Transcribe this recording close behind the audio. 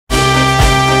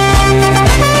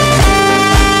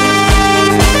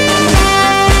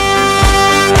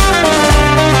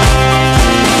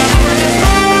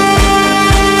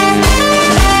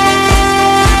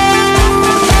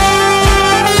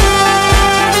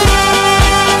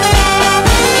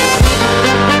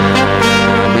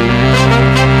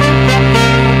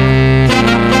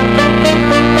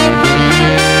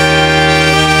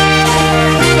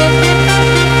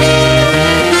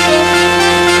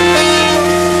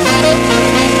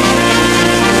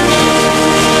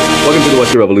to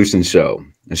What's Your Revolution Show,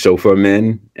 a show for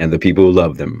men and the people who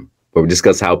love them, where we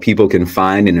discuss how people can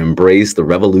find and embrace the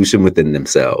revolution within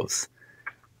themselves.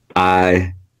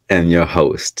 I am your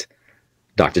host,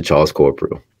 Dr. Charles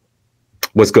Corporal.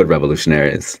 What's good,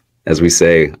 revolutionaries? As we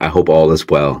say, I hope all is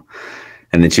well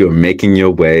and that you are making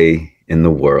your way in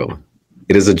the world.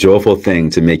 It is a joyful thing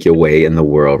to make your way in the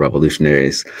world,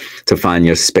 revolutionaries, to find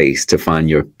your space, to find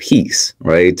your peace,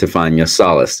 right? To find your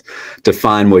solace, to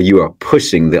find where you are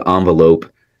pushing the envelope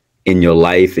in your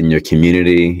life, in your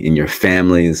community, in your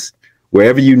families,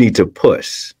 wherever you need to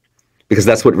push, because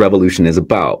that's what revolution is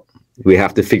about. We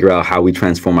have to figure out how we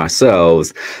transform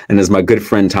ourselves. And as my good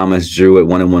friend Thomas Drew at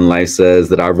One in One Life says,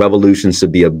 that our revolution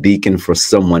should be a beacon for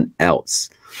someone else.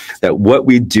 That what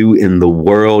we do in the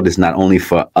world is not only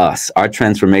for us. Our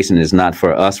transformation is not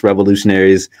for us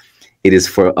revolutionaries. It is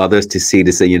for others to see,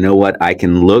 to say, you know what, I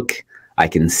can look, I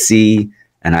can see,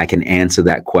 and I can answer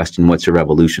that question, what's your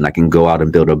revolution? I can go out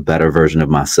and build a better version of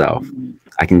myself.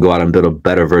 I can go out and build a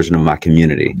better version of my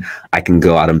community. I can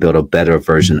go out and build a better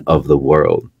version of the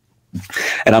world.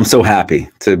 And I'm so happy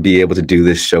to be able to do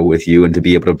this show with you and to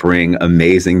be able to bring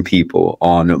amazing people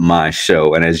on my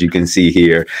show. And as you can see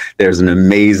here, there's an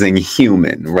amazing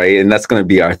human, right? And that's going to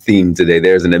be our theme today.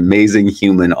 There's an amazing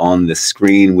human on the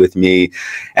screen with me.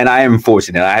 And I am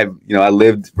fortunate. I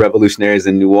lived revolutionaries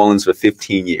in New Orleans for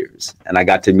 15 years. And I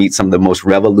got to meet some of the most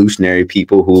revolutionary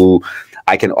people who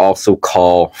I can also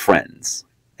call friends.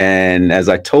 And as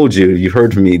I told you, you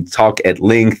heard me talk at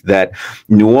length that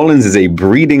New Orleans is a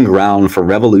breeding ground for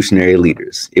revolutionary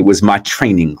leaders. It was my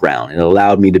training ground. It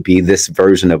allowed me to be this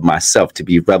version of myself, to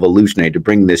be revolutionary, to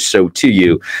bring this show to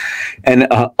you. And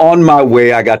on my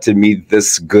way, I got to meet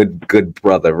this good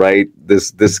brother, right?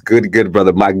 This good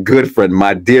brother, my good friend,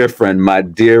 my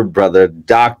dear brother,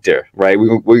 doctor, right?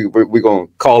 We're going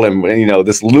to call him,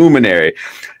 this luminary,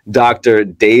 Dr.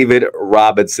 David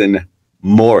Robinson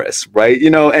Morris, right?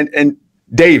 And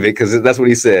David, because that's what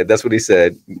he said. That's what he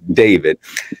said. David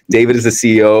is the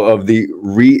CEO of the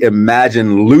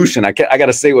Reimagine-lution. I got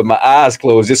to say it with my eyes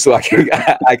closed just so I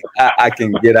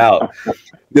can get out.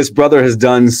 This brother has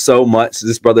done so much.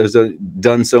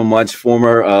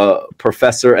 Former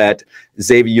professor at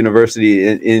Xavier University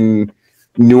in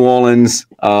New Orleans,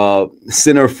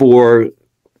 Center for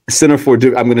I'm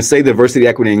going to say diversity,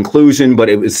 equity, and inclusion, but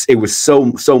it was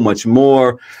so much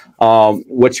more.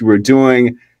 What you were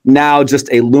doing now,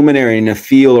 just a luminary in the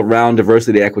field around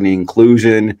diversity, equity, and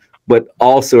inclusion, but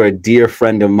also a dear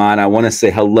friend of mine. I want to say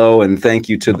hello and thank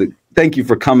you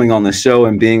for coming on the show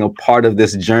and being a part of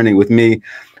this journey with me.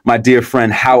 My dear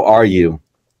friend, how are you?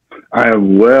 I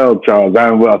am well, Charles. I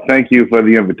am well. Thank you for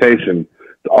the invitation.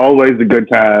 It's always a good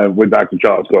time with Dr.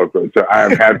 Charles Corcoran. So I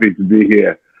am happy to be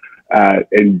here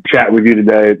and chat with you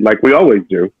today, like we always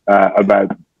do,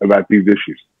 about these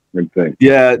issues and things.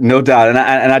 Yeah, no doubt. And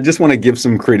I just want to give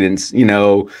some credence.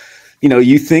 You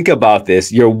think about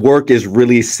this, your work is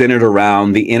really centered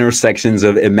around the intersections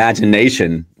of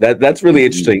imagination. That's really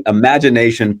interesting.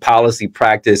 Imagination, policy,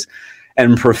 practice,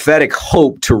 and prophetic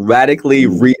hope to radically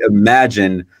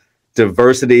reimagine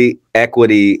diversity,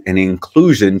 equity, and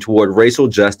inclusion toward racial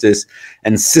justice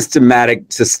and systemic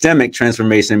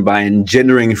transformation by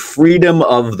engendering freedom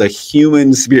of the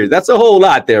human spirit. That's a whole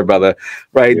lot there, brother,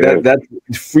 right? Yeah. That's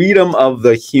freedom of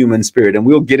the human spirit. And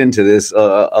we'll get into this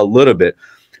a little bit.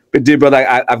 But dear brother,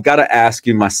 I've got to ask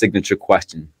you my signature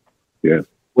question. Yeah.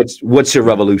 What's your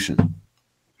revolution?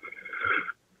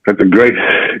 That's a great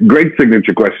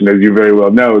signature question, as you very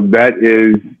well know. That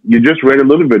is, you just read a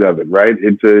little bit of it, right?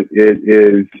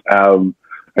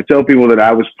 I tell people that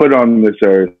I was put on this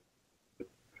earth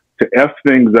to F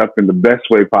things up in the best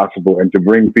way possible and to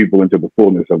bring people into the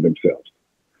fullness of themselves,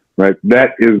 right?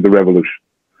 That is the revolution.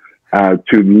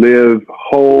 To live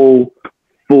whole,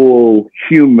 full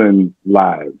human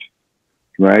lives,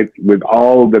 right? With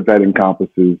all that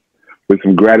encompasses, with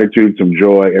some gratitude, some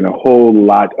joy, and a whole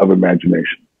lot of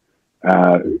imagination.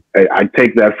 I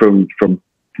take that from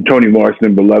Toni Morrison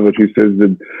in Beloved, who says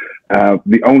that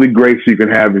the only grace you can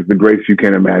have is the grace you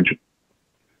can imagine,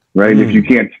 right? If you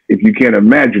can't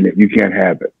imagine it, you can't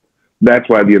have it. That's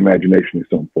why the imagination is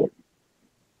so important.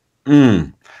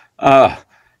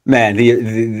 Man,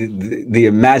 the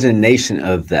imagination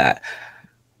of that.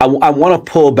 I want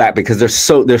to pull back because there's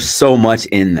so much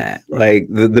in that. Like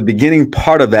the beginning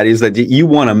part of that is that you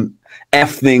want to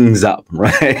F things up,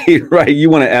 right? Right. You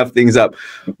want to F things up.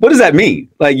 What does that mean?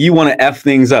 Like you want to F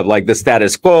things up, like the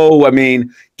status quo. I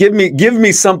mean, give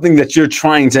me something that you're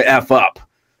trying to F up,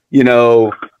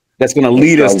 that's going to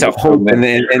lead us to hope and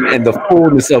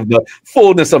the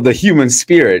fullness of the human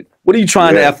spirit. What are you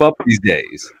trying to F up these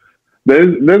days?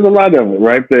 There's a lot of it,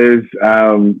 right? There's,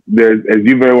 as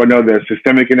you very well know, there's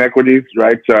systemic inequities,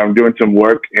 right? So I'm doing some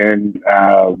work in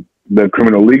the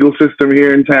criminal legal system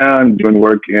here in town, doing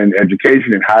work in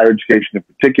education and higher education in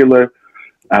particular.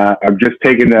 I've just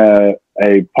taken a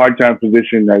part-time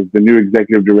position as the new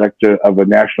executive director of a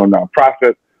national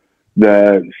nonprofit,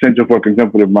 the Center for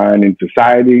Contemplative Mind in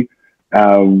Society,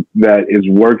 that is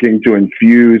working to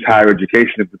infuse higher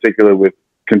education in particular with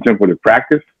contemplative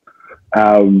practice.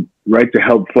 Right, to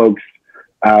help folks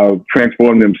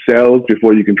transform themselves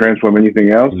before you can transform anything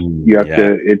else. You have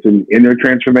to, it's an inner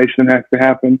transformation that has to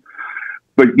happen.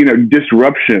 But, you know,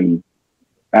 disruption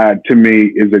to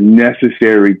me is a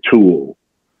necessary tool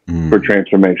for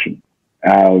transformation.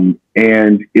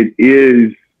 And it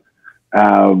is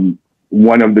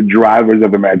one of the drivers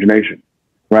of imagination,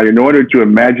 right? In order to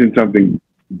imagine something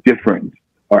different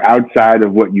or outside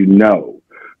of what you know,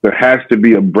 there has to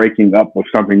be a breaking up of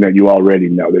something that you already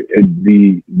know.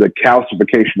 The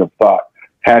calcification of thought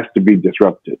has to be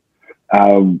disrupted.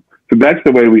 So that's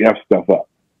the way we F stuff up,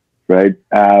 right?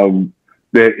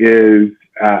 There is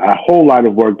a whole lot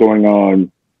of work going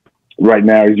on right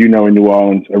now, as you know, in New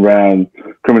Orleans around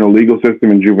criminal legal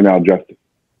system and juvenile justice,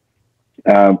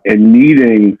 and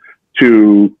needing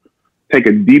to take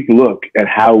a deep look at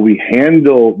how we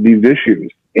handle these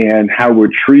issues and how we're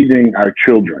treating our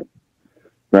children.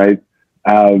 Right.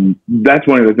 That's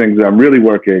one of the things that I'm really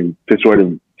working to sort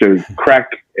of to crack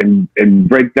and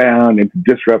break down and to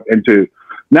disrupt and to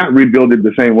not rebuild it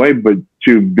the same way, but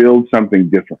to build something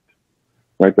different.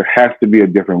 Right. There has to be a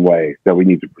different way that we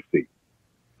need to proceed.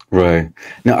 Right.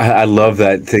 Now, I love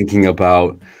that, thinking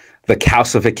about the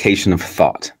calcification of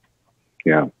thought.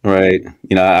 Yeah. Right.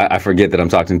 You know, I forget that I'm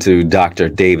talking to Dr.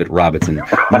 David Robinson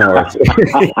Morris.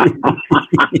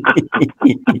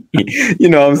 You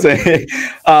know what I'm saying?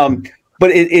 But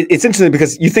it's interesting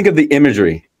because you think of the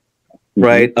imagery,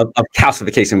 right, of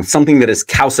calcification, something that is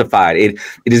calcified. It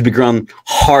has become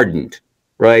hardened,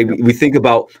 right? We think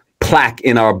about plaque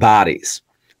in our bodies,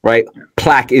 right?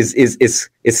 Plaque is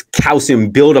calcium,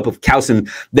 buildup of calcium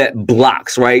that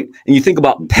blocks, right? And you think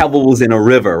about pebbles in a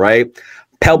river, right?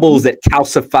 Pebbles that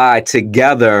calcify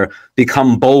together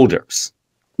become boulders,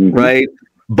 right?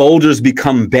 Boulders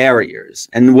become barriers.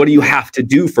 And what do you have to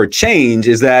do for change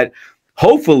is that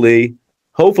hopefully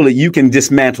you can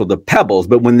dismantle the pebbles,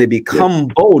 but when they become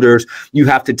boulders, you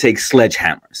have to take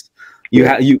sledgehammers.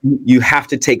 You have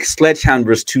to take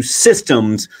sledgehammers to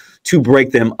systems to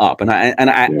break them up. And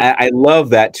I love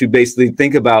that, to basically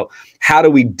think about how do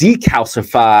we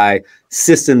decalcify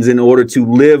systems in order to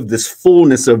live this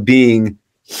fullness of being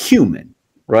human,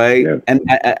 right? And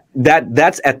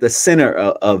that's at the center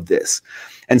of this.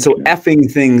 And so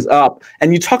effing things up.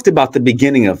 And you talked about the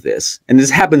beginning of this, and this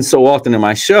happens so often in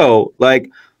my show, like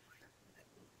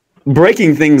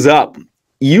breaking things up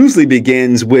usually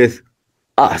begins with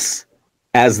us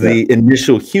as the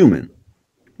initial human.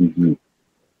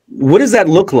 What does that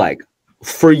look like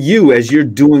for you as you're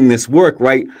doing this work,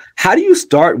 right? How do you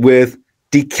start with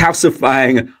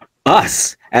decalcifying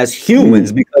us as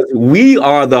humans, because we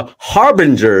are the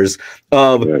harbingers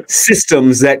of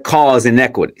systems that cause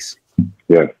inequities?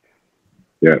 Yes.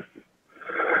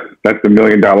 That's the $1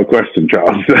 million question,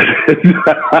 Charles.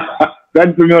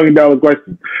 That's the $1 million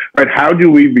question, right? How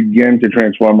do we begin to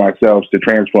transform ourselves to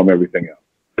transform everything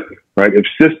else, right? If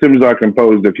systems are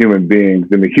composed of human beings,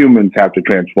 then the humans have to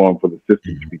transform for the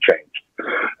system to be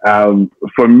changed.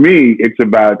 For me, it's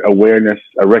about awareness,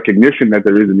 a recognition that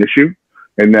there is an issue,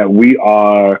 and that we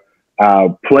are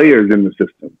players in the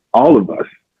system, all of us,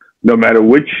 no matter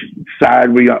which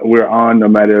side we're on, no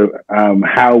matter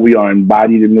how we are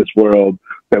embodied in this world,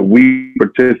 that we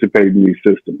participate in these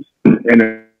systems.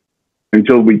 And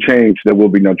until we change, there will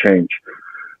be no change.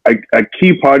 A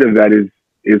key part of that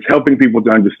is helping people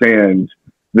to understand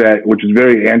that, which is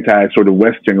very sort of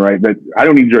Western, right? That I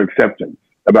don't need your acceptance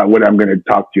about what I'm going to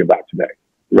talk to you about today,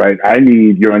 right? I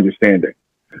need your understanding.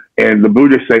 And the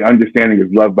Buddhists say understanding is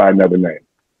love by another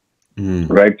name,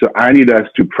 right? So I need us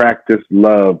to practice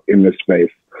love in this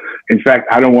space. In fact,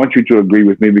 I don't want you to agree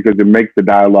with me because it makes the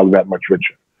dialogue that much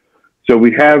richer. So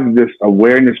we have this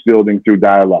awareness building through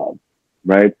dialogue,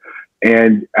 right?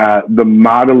 And the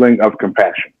modeling of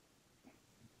compassion,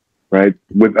 right?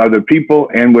 With other people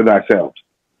and with ourselves.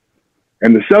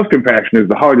 And the self-compassion is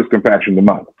the hardest compassion to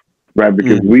model, right?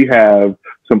 Because we have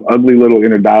some ugly little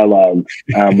inner dialogues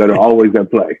that are always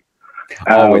at play.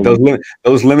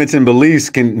 Those limiting beliefs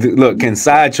can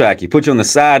sidetrack you, put you on the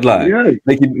sideline,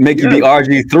 make you be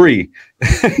RG3.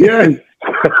 Yes.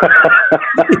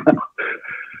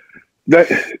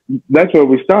 That's where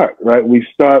we start, right? We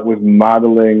start with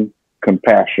modeling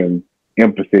compassion,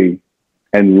 empathy,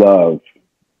 and love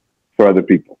for other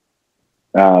people,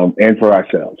 and for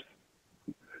ourselves.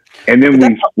 And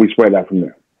then we spread out from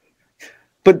there.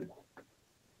 But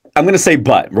I'm going to say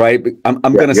but, right? I'm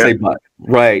going to say but,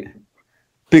 right?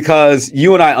 Because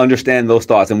you and I understand those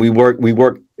thoughts, and we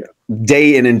work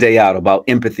day in and day out about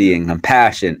empathy and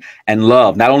compassion and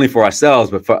love, not only for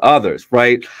ourselves, but for others,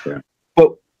 right? Yeah.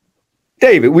 But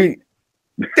David,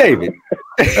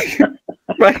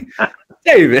 right?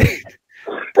 David,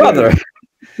 brother,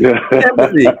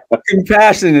 empathy,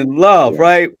 compassion, and love,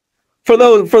 right? For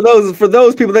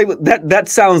those people, that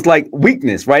sounds like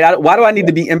weakness, right? Why do I need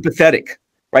to be empathetic,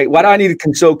 right? Why do I need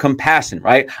to show compassion,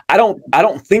 right? I don't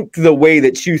think the way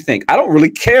that you think. I don't really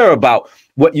care about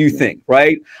what you think,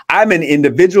 right? I'm an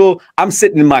individual. I'm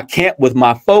sitting in my camp with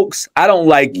my folks. I don't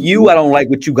like you. I don't like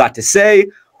what you got to say.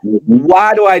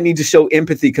 Why do I need to show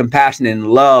empathy, compassion, and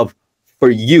love for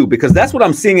you? Because that's what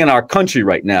I'm seeing in our country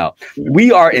right now.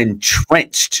 We are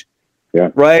entrenched,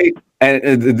 right?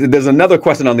 And there's another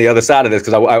question on the other side of this,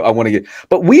 because I want to get,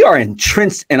 but we are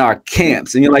entrenched in our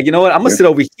camps. And you're like, you know what? I'm going to sit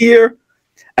over here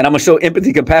and I'm going to show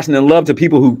empathy, compassion, and love to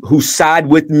people who side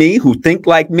with me, who think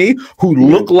like me, who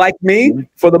look like me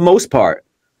for the most part.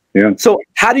 Yeah. So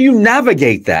how do you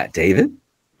navigate that, David?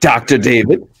 Dr.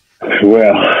 David?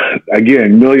 Well,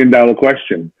 again, $1 million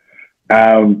question.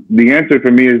 The answer for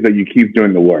me is that you keep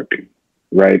doing the work,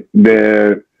 right?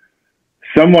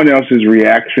 Someone else's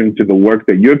reaction to the work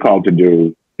that you're called to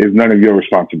do is none of your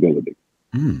responsibility,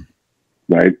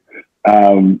 right?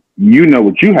 You know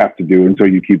what you have to do, and so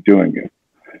you keep doing it.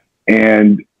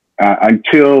 And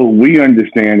until we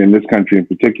understand, in this country in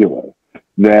particular,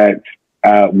 that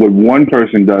what one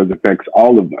person does affects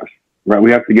all of us, right?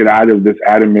 We have to get out of this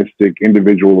atomistic,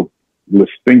 individualist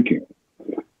thinking,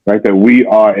 right? That we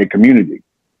are a community.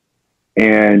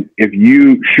 And if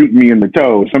you shoot me in the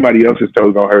toe, somebody else's toe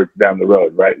is going to hurt down the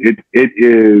road, right? It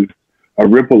is a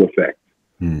ripple effect.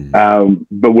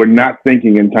 But we're not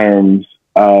thinking in terms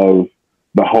of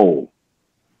the whole.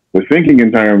 We're thinking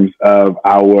in terms of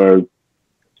our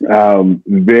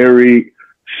very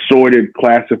sorted,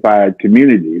 classified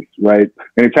communities, right?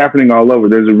 And it's happening all over.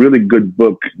 There's a really good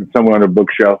book somewhere on a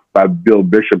bookshelf by Bill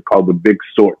Bishop called The Big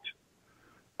Sort.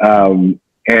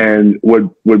 And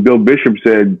what Bill Bishop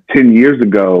said 10 years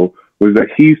ago was that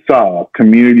he saw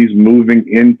communities moving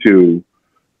into,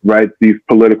 right, these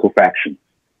political factions,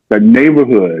 that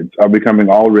neighborhoods are becoming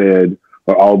all red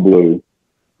or all blue,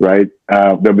 right?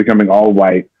 They're becoming all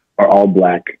white or all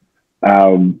black.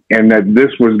 And that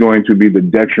this was going to be the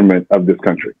detriment of this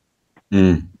country,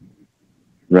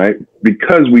 right?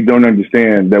 Because we don't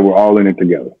understand that we're all in it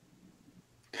together.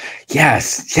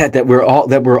 Yes, that we're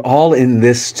all in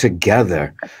this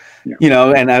together. Yeah. You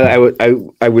know, and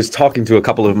I was talking to a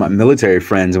couple of my military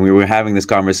friends, and we were having this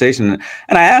conversation,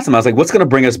 and I asked them, I was like, what's going to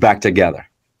bring us back together?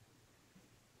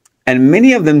 And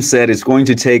many of them said it's going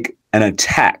to take an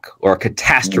attack or a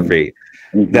catastrophe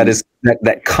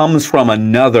that comes from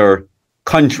another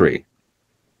country,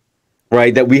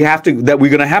 right? That we're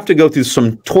going to have to go through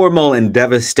some turmoil and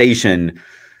devastation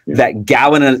that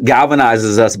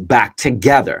galvanizes us back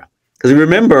together. Because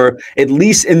remember, at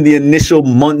least in the initial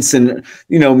months and,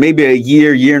 you know, maybe a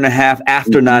year and a half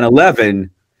after 9/11,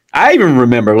 I even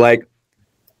remember, like,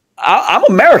 I'm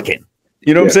American.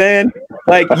 You know what I'm saying?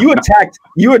 Like, you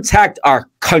attacked our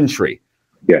country.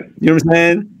 Yeah. You know what I'm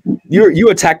saying? You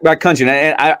attacked our country.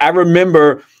 And I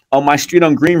remember on my street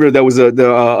on Greenville, there was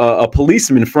a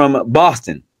policeman from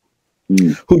Boston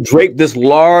who draped this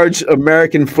large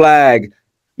American flag,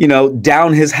 you know,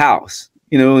 down his house,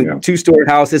 you know, two-story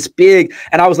house. It's big.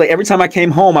 And I was like, every time I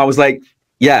came home, I was like,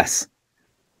 yes,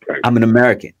 I'm an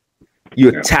American. You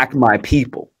attacked my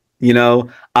people. You know,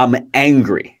 I'm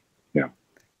angry. Yeah.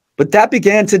 But that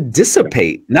began to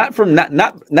dissipate, not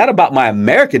about my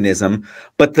Americanism,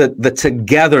 but the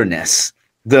togetherness,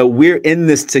 we're in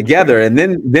this together. And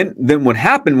then what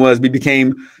happened was we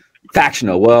became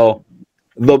factional. Well,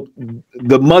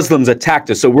 the Muslims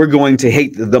attacked us, so we're going to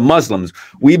hate the Muslims.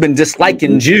 We've been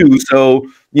disliking Jews, so,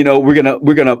 you know, we're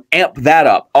gonna amp that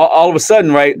up. All of a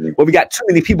sudden, right? Well, we got too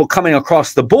many people coming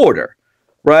across the border,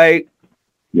 right?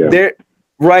 Yeah. They're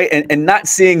right, and not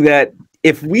seeing that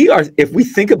if we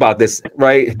think about this,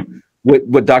 right,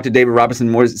 what Dr. David Robinson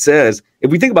Moore says, if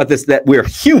we think about this, that we're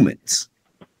humans,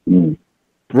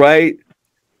 right?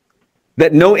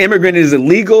 That no immigrant is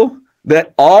illegal.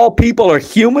 That all people are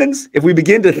humans. If we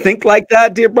begin to think like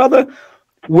that, dear brother,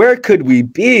 where could we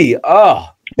be? Oh,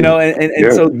 you know,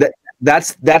 and so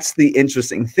that's the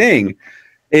interesting thing,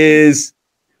 is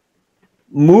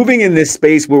moving in this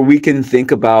space where we can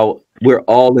think about we're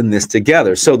all in this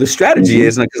together. So the strategy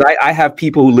is, because I have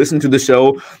people who listen to the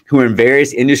show who are in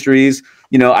various industries.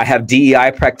 You know, I have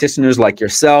DEI practitioners like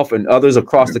yourself and others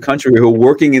across the country who are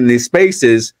working in these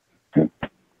spaces.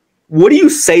 What do you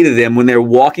say to them when they're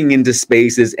walking into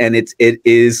spaces and it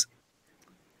is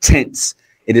tense,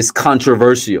 it is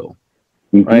controversial,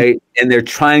 right? And they're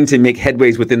trying to make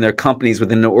headways within their companies,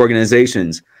 within their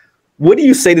organizations. What do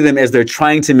you say to them as they're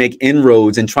trying to make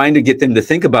inroads and trying to get them to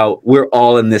think about, we're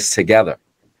all in this together?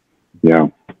 Yeah.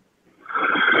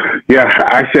 Yeah.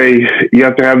 I say you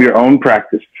have to have your own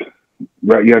practice,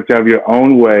 right? You have to have your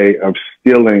own way of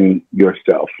stilling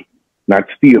yourself, not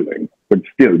stealing, but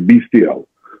still be still,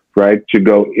 right? To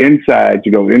go inside, to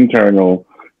go internal,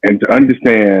 and to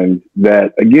understand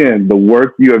that, again, the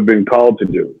work you have been called to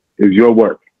do is your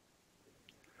work.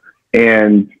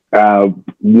 And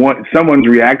someone's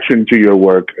reaction to your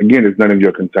work, again, is none of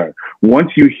your concern.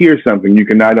 Once you hear something, you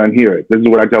cannot unhear it. This is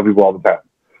what I tell people all the time.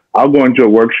 I'll go into a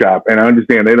workshop and I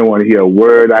understand they don't want to hear a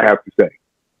word I have to say,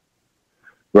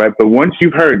 right? But once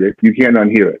you've heard it, you can't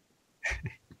unhear it.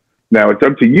 Now, it's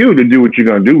up to you to do what you're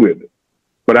going to do with it.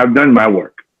 But I've done my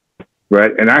work,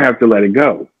 right? And I have to let it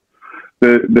go.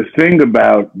 The thing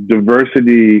about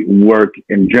diversity work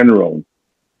in general,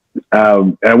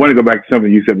 and I want to go back to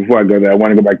something you said before I go there. I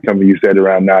want to go back to something you said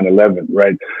around 9/11,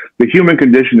 right? The human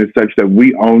condition is such that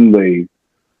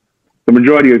the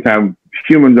majority of the time,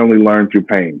 humans only learn through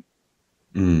pain,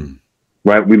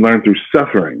 right? We learn through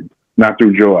suffering, not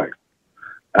through joy.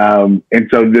 And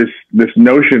so this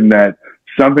notion that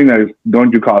something that is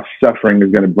going to cause suffering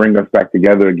is going to bring us back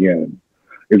together again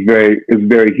is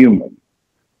very human.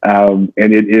 And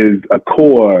it is a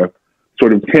core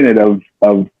sort of tenet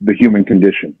of the human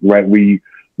condition, right? We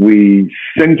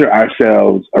center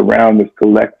ourselves around this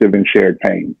collective and shared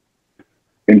pain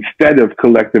instead of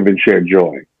collective and shared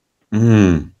joy,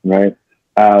 right?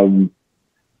 And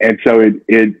so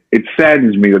it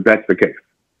saddens me that that's the case.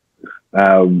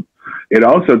 It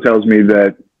also tells me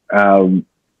that,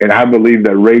 and I believe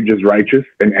that rage is righteous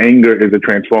and anger is a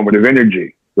transformative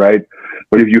energy, right?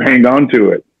 But if you hang on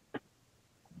to it,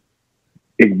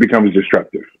 it becomes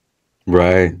destructive.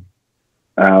 Right.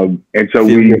 And so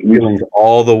feelings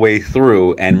all the way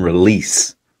through and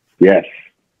release. Yes,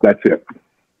 that's it.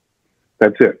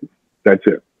 That's it. That's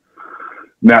it.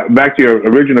 Now, back to your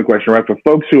original question, right? For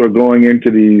folks who are going into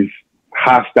these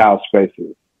hostile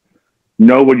spaces,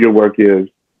 know what your work is,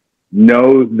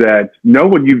 know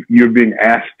what you're being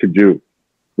asked to do,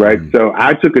 right? So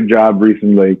I took a job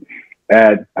recently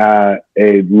at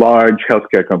a large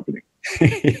healthcare company.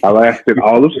 I lasted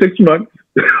all of 6 months.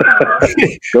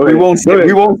 We won't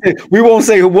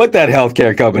say what that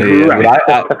healthcare company is, right.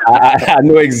 But I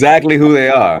know exactly who they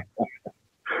are.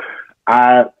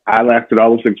 I lasted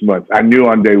all of 6 months. I knew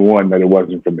on day one that it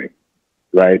wasn't for me,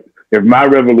 right? If my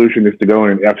revolution is to go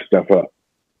in and F stuff up,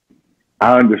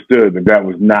 I understood that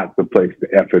was not the place to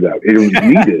F it up. It was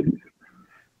needed,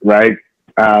 right?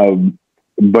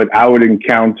 But I would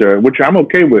encounter, which I'm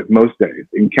okay with most days,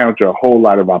 encounter a whole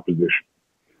lot of opposition.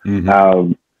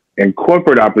 And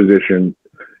corporate opposition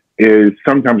is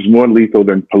sometimes more lethal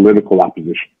than political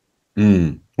opposition.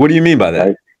 What do you mean by that?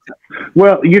 Right?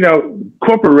 Well,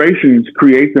 corporations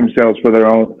create themselves for their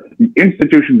own,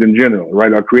 institutions in general,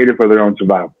 right, are created for their own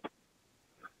survival.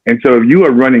 And so if you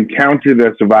are running counter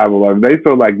their survival, or if they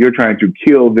feel like you're trying to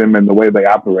kill them in the way they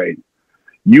operate,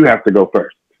 you have to go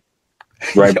first,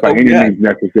 right? By any means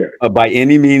necessary. By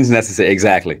any means necessary,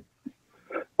 exactly.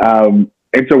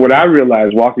 And so what I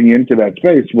realized walking into that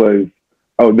space was,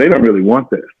 oh, they don't really want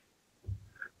this.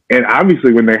 And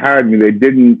obviously when they hired me, they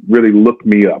didn't really look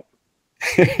me up.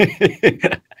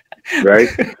 Right?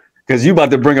 Because you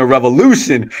about to bring a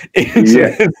revolution into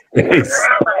this space.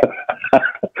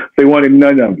 They wanted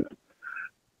none of it.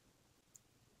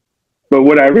 But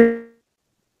what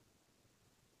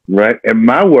right? And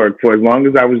my work for as long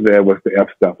as I was there was to F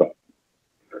stuff up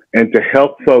and to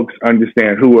help folks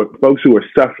understand folks who were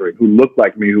suffering, who looked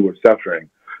like me, who were suffering,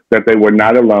 that they were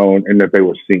not alone and that they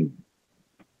were seen.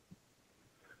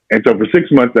 And so for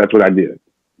 6 months, that's what I did,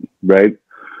 right?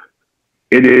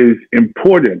 It is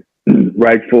important,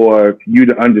 right, for you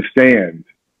to understand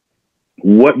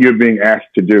what you're being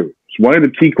asked to do. So one of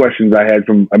the key questions I had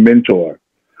from a mentor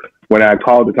when I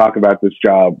called to talk about this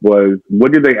job was,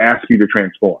 what did they ask you to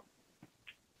transform?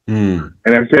 And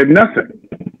I said, nothing.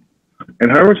 And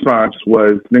her response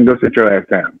was, then go sit your ass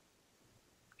down.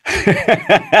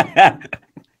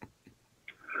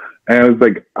 And I was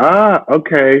like,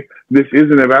 okay, this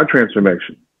isn't about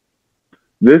transformation.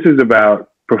 This is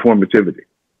about performativity.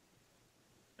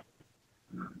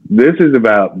 This is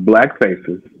about Black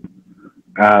faces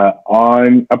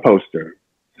on a poster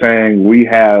saying we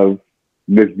have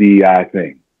this DEI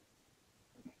thing,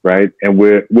 right? And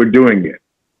we're doing it,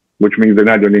 which means they're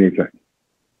not doing anything.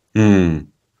 Mm.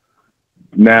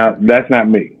 Now, that's not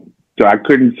me. So I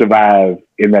couldn't survive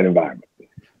in that environment.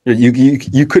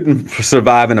 You couldn't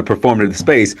survive in a performative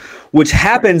space, which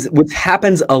happens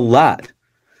a lot.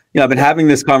 You know, I've been having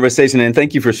this conversation, and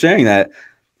thank you for sharing that.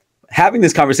 Having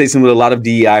this conversation with a lot of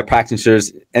DEI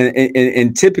practitioners,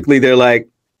 and typically they're like,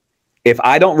 if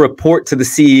I don't report to the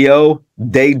CEO,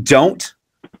 they don't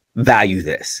value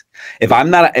this. If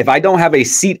I don't have a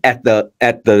seat at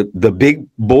the big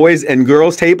boys and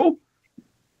girls table,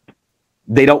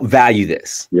 they don't value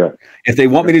this. Yeah. If they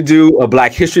want me to do a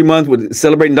Black History Month with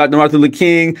celebrating Dr. Martin Luther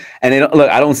King, and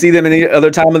I don't see them any other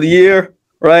time of the year,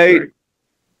 right?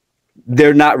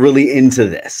 They're not really into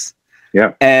this.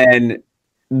 Yeah. And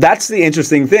that's the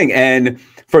interesting thing. And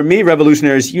for me,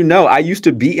 revolutionaries, you know, I used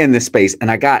to be in this space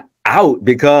and I got out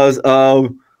because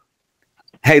of,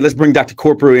 hey, let's bring Dr.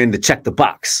 Corporal in to check the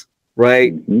box,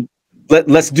 right? Mm-hmm.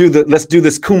 Let's do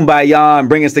this kumbaya and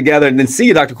bring us together, and then see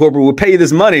you, Dr. Corporal. We'll pay you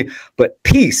this money, but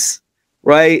peace,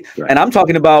 right? And I'm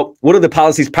talking about what are the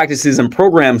policies, practices, and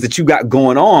programs that you got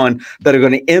going on that are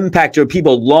going to impact your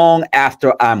people long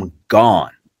after I'm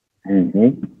gone.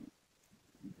 Mm-hmm.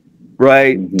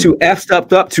 Right? Mm-hmm. To F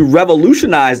stepped up to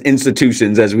revolutionize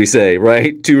institutions, as we say,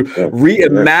 right? To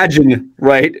reimagine,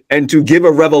 right? And to give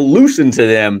a revolution to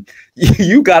them,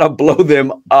 you got to blow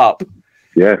them up.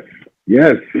 Yes.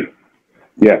 Yes.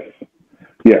 Yes.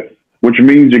 Yes. Which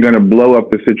means you're going to blow up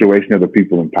the situation of the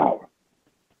people in power.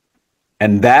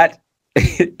 And that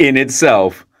in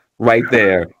itself, right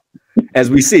there,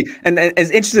 as we see. And it's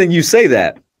interesting you say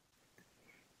that,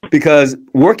 because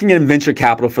working in venture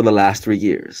capital for the last 3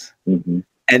 years, mm-hmm.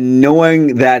 and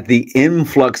knowing that the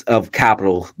influx of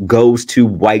capital goes to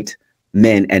white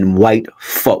men and white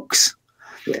folks.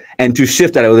 Yeah. And to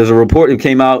shift that, there's a report that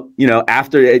came out, you know,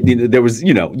 after there was,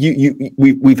 you know,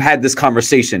 we've had this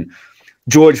conversation.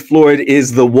 George Floyd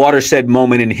is the watershed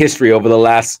moment in history over the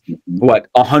last,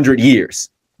 100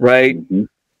 years, right? Mm-hmm.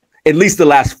 At least the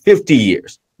last 50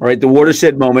 years, right? The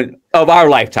watershed moment of our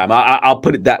lifetime. I'll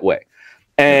put it that way.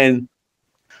 And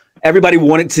everybody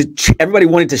wanted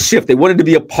to shift. They wanted to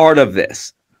be a part of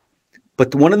this.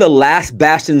 But one of the last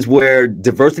bastions where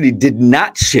diversity did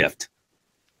not shift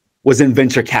was in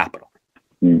venture capital.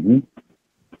 Mm-hmm.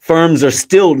 Firms are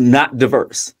still not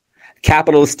diverse.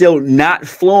 Capital is still not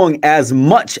flowing as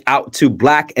much out to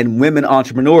Black and women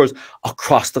entrepreneurs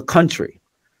across the country.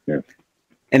 Yeah.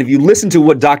 And if you listen to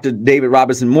what Dr. David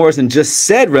Robinson Morrison just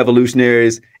said,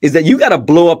 revolutionaries, is that you got to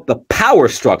blow up the power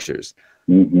structures.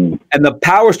 Mm-hmm. And the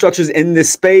power structures in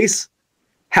this space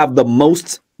have the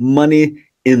most money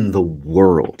in the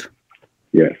world.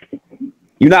 Yes.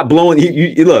 You're not blowing,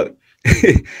 you look,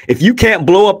 if you can't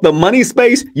blow up the money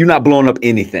space, you're not blowing up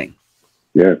anything.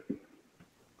 Yes.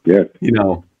 Yes. You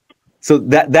know, so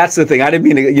that's the thing. I didn't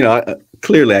mean to, you know,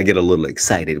 clearly I get a little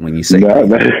excited when you say that.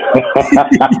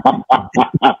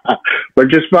 But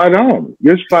you're spot on.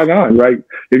 You're spot on, right?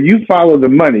 If you follow the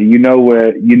money, you know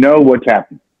what's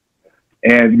happening.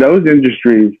 And those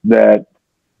industries that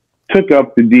took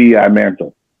up the DEI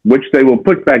mantle, which they will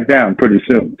put back down pretty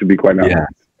soon, to be quite honest. Yeah.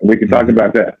 We can talk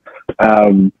about that.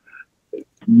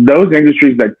 Those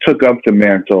industries that took up the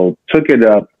mantle took it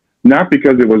up not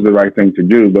because it was the right thing to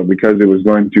do, but because it was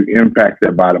going to impact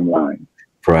their bottom line.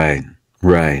 Right.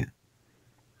 Right.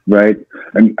 Right.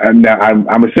 And now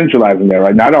I'm essentializing that,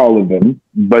 right? Not all of them,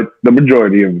 but the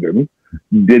majority of them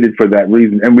did it for that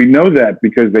reason. And we know that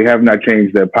because they have not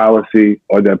changed their policy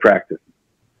or their practice.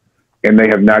 And they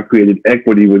have not created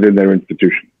equity within their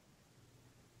institution.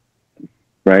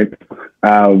 Right.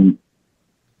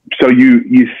 So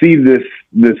you see this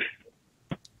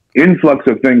influx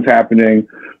of things happening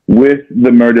with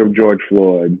the murder of George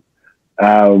Floyd.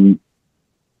 And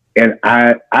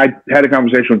I had a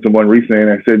conversation with someone recently,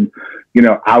 and I said, you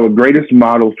know, our greatest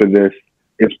model for this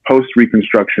is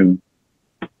post-Reconstruction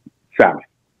South.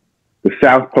 The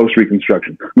South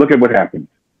post-Reconstruction. Look at what happened.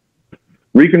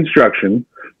 Reconstruction,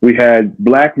 we had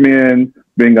Black men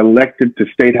being elected to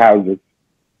state houses.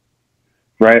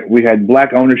 Right? We had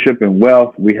Black ownership and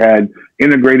wealth. We had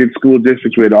integrated school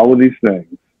districts. We had all of these things.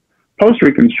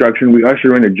 Post-Reconstruction, we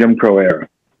usher in a Jim Crow era.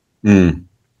 Mm.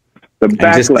 The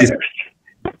backlash.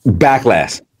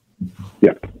 Backlash.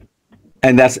 Yeah.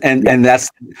 And that's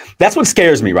what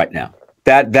scares me right now.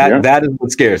 That is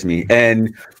what scares me.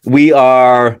 And we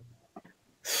are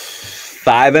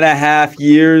 5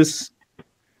 years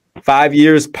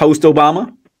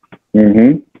post-Obama.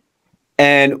 Mm-hmm.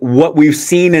 And what we've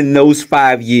seen in those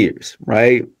 5 years,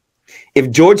 right? If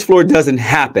George Floyd doesn't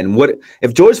happen,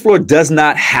 if George Floyd does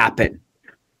not happen,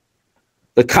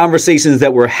 the conversations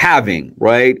that we're having,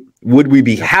 right? Would we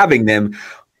be having them?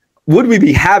 Would we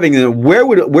be having them? Where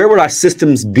would our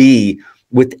systems be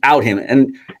without him?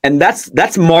 And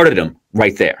that's martyrdom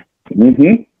right there.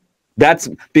 Mm-hmm. That's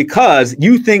because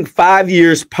you think 5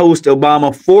 years post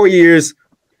Obama, 4 years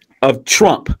of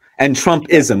Trump and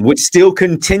Trumpism, which still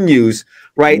continues,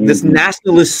 right? Mm-hmm. This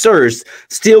nationalist surge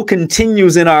still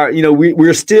continues in our,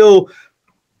 we're still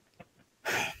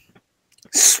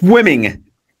swimming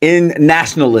in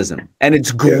nationalism, and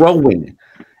it's growing,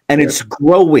 and it's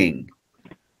growing.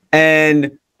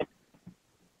 And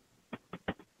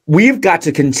we've got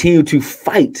to continue to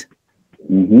fight,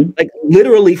 like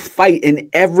literally fight in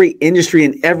every industry,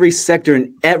 in every sector,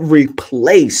 in every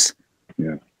place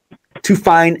to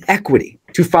find equity,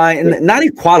 to find not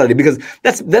equality, because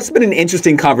that's been an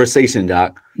interesting conversation,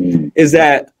 Doc, is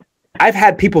that I've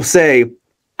had people say,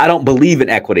 I don't believe in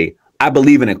equity, I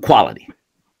believe in equality.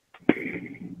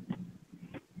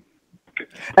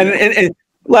 And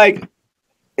like,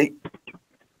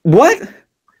 what?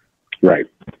 Right.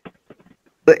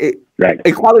 Right.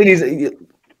 Equality is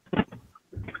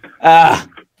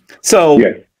so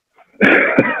yes.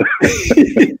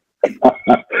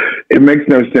 It makes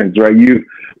no sense, right? You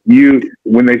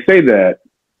when they say that,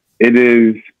 it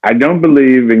is, I don't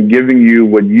believe in giving you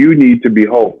what you need to be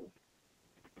whole.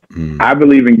 I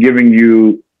believe in giving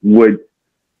you what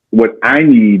I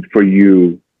need for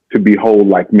you to be whole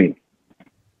like me.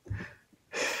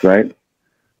 Right?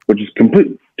 Which is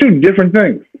two different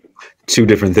things. Two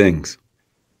different things.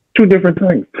 Two different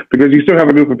things. Because you still have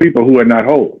a group of people who are not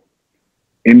whole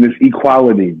in this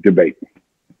equality debate.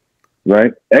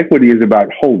 Right? Equity is about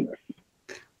wholeness.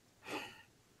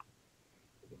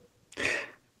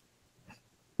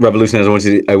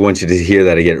 Revolutionaries, I want you to hear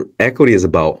that again. Equity is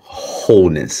about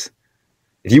wholeness.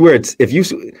 If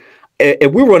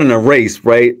we're running a race,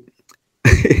 right?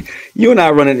 You and I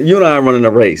are running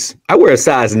a race. I wear a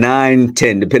size 9,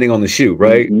 10, depending on the shoe,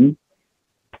 right?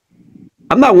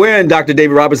 I'm not wearing Dr.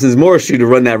 David Robinson's Morris shoe to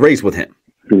run that race with him.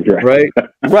 Right?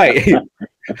 Right.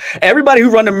 Everybody who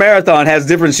runs a marathon has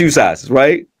different shoe sizes,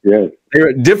 right? Yes.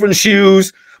 They're different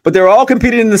shoes, but they're all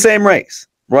competing in the same race,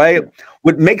 right?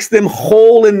 What makes them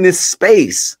whole in this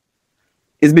space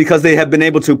is because they have been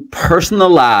able to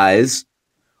personalize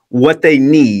what they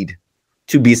need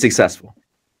to be successful.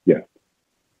 Yeah.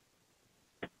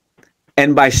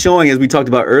 And by showing, as we talked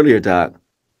about earlier, Doc,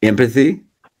 empathy,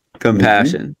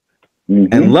 compassion,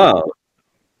 and love,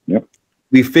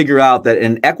 we figure out that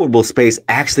an equitable space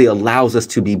actually allows us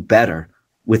to be better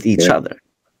with each other.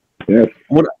 Yes.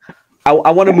 I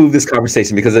want to move this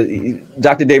conversation because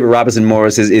Dr. David Robinson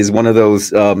Morris is one of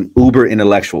those uber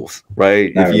intellectuals,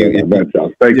 right?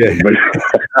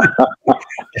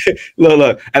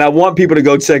 Look, and I want people to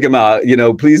go check him out.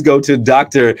 Please go to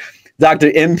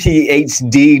drmphd.com,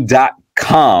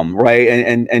 right?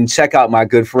 And check out my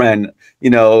good friend,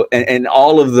 and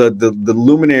all of the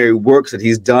luminary works that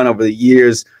he's done over the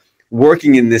years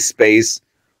working in this space.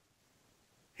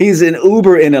 He's an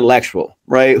uber intellectual,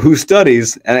 right? Who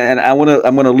studies, and I'm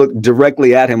gonna look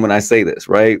directly at him when I say this,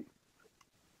 right?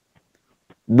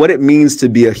 What it means to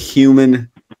be a human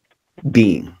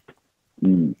being.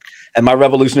 And my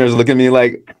revolutionaries look at me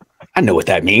like, I know what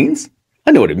that means.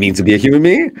 I know what it means to be a human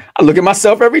being. I look at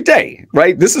myself every day,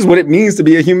 right? This is what it means to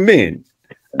be a human being.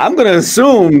 I'm gonna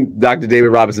assume, Dr. David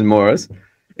Robinson Morris,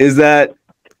 is that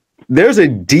there's a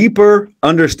deeper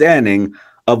understanding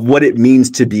of what it means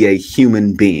to be a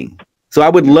human being. So I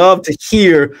would love to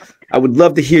hear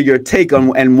your take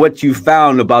on and what you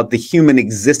found about the human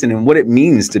existence and what it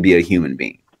means to be a human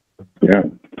being. Yeah.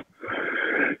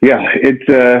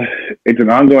 It's an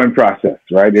ongoing process,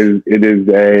 right? It's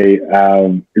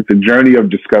a journey of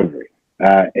discovery.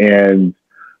 And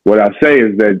what I'll say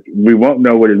is that we won't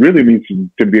know what it really means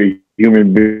to be a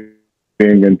human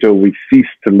being until we cease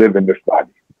to live in this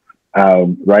body.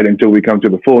 Right, until we come to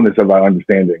the fullness of our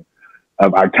understanding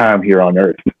of our time here on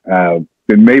earth.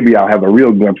 Then maybe I'll have a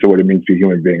real glimpse of what it means to be a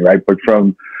human being, right? But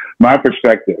from my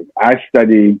perspective, I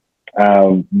study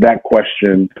that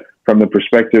question from the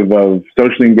perspective of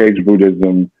socially engaged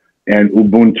Buddhism and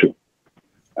Ubuntu,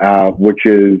 which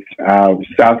is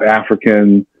South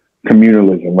African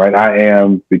communalism, right? I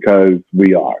am because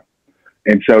we are.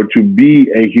 And so to be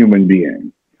a human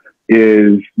being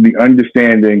is the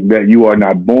understanding that you are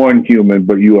not born human,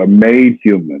 but you are made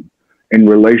human in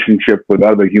relationship with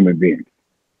other human beings,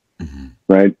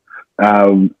 right?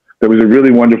 There was a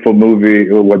really wonderful movie.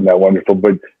 It wasn't that wonderful,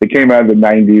 but it came out in the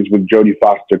 90s with Jodie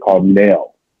Foster called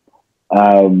Nell.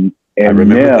 And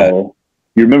Nell,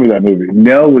 you remember that movie?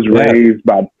 Nell was raised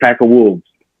by a pack of wolves.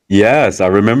 Yes, I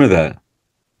remember that.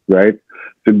 Right?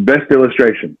 The best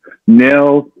illustration.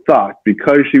 Nell thought,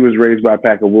 because she was raised by a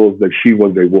pack of wolves, that she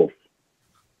was a wolf.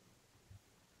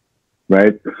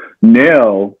 Right?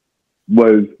 Nell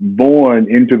was born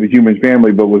into the human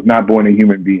family, but was not born a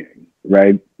human being,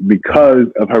 right? Because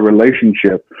of her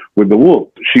relationship with the wolf,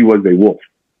 she was a wolf.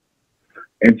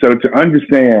 And so to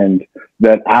understand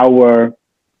that our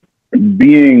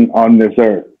being on this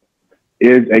earth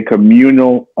is a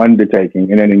communal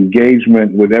undertaking and an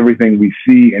engagement with everything we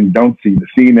see and don't see, the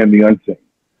seen and the unseen,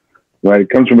 right? It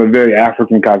comes from a very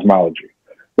African cosmology,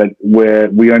 that where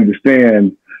we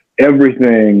understand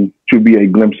everything to be a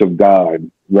glimpse of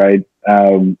God, right?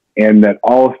 And that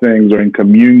all things are in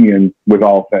communion with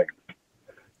all things.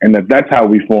 And that's how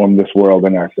we form this world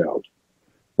and ourselves,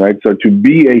 right? So to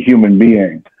be a human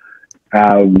being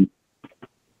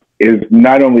is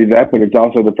not only that, but it's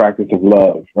also the practice of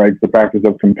love, right? It's the practice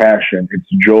of compassion, it's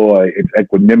joy, it's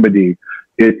equanimity,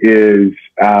 it is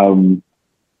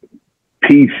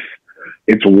peace,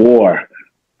 it's war,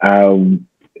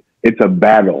 it's a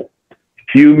battle.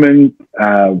 Being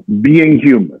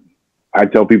human, I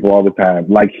tell people all the time,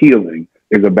 like healing,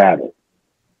 is a battle,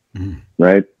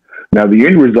 right? Now, the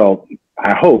end result,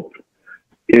 I hope,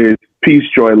 is peace,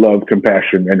 joy, love,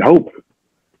 compassion, and hope,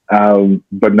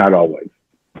 but not always.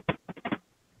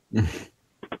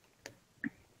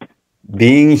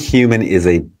 Being human is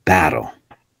a battle.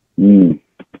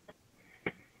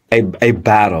 A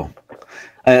battle.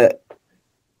 And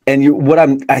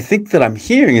I think that I'm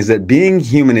hearing is that being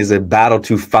human is a battle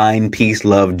to find peace,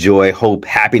 love, joy, hope,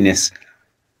 happiness,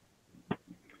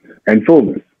 and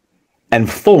fullness. And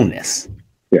fullness.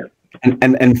 Yeah.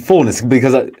 And fullness,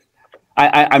 because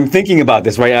I'm thinking about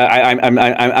this, right?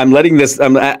 I'm letting this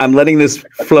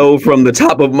flow from the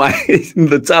top of my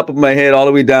head all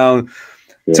the way down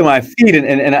to my feet,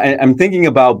 and I'm thinking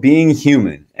about being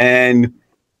human, and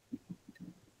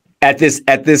at this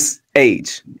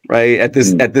age, right? At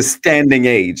this standing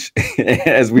age,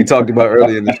 as we talked about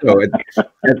earlier in the show,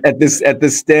 at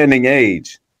this standing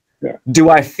age, do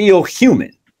I feel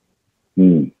human?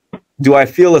 Do I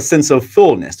feel a sense of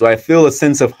fullness? Do I feel a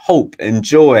sense of hope and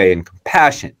joy and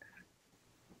compassion?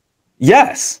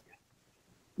 Yes.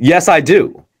 Yes, I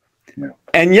do. Yeah.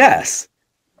 And yes,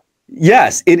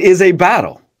 it is a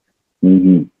battle.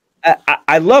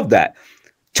 I love that.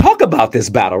 Talk about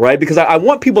this battle, right? Because I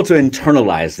want people to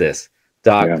internalize this,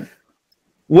 Doc. Yeah.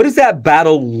 What does that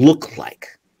battle look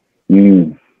like?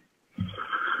 Well,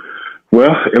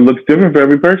 it looks different for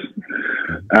every person.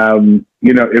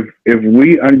 If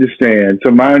we understand,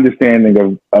 so my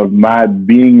understanding of my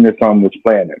beingness on this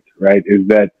planet, right, is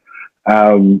that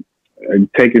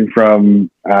taken from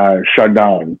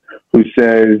Chardon, who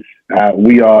says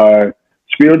we are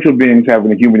spiritual beings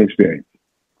having a human experience,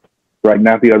 right?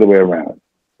 Not the other way around.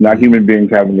 Not human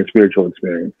beings having a spiritual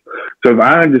experience. So if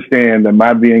I understand that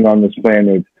my being on this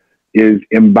planet is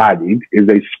embodied, is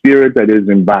a spirit that is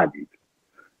embodied,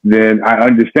 then I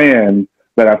understand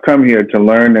that I've come here to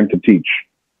learn and to teach,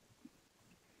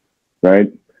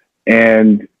 right?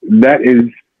 And that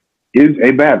is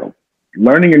a battle.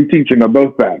 Learning and teaching are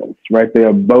both battles, right? They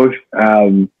are both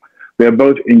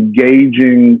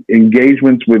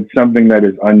engagements with something that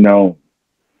is unknown,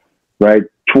 right?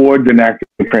 Towards an act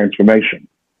of transformation.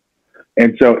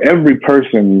 And so every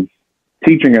person's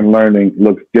teaching and learning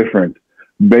looks different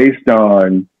based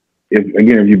on,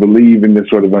 if you believe in this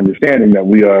sort of understanding that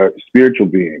we are spiritual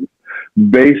beings,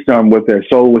 based on what their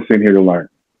soul was sent here to learn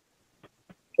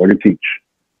or to teach,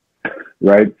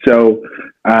 right? So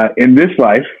in this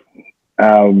life,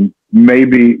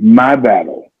 maybe my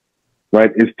battle,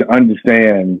 right, is to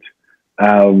understand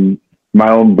my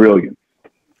own brilliance,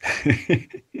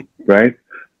 right?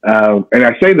 And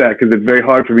I say that because it's very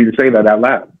hard for me to say that out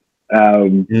loud.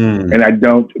 And I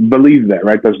don't believe that,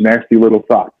 right? Those nasty little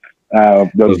thoughts,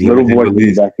 those little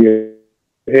voices back here.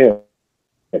 Yeah,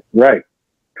 right.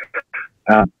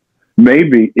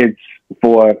 Maybe it's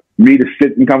for me to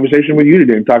sit in conversation with you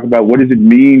today and talk about what does it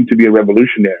mean to be a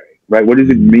revolutionary, right? What does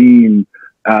it mean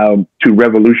to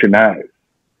revolutionize?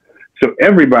 So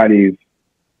everybody's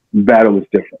battle is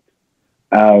different.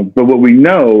 But what we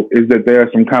know is that there are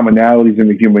some commonalities in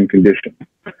the human condition,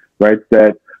 right?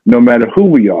 That no matter who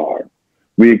we are,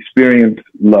 we experience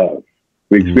love,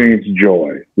 we experience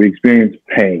joy, we experience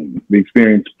pain, we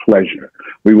experience pleasure.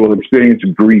 We will experience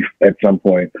grief at some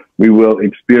point. We will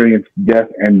experience death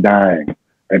and dying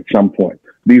at some point.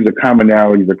 These are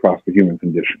commonalities across the human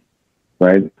condition,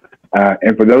 right?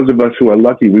 And for those of us who are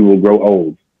lucky, we will grow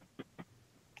old.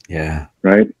 Yeah.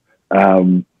 Right?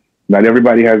 Not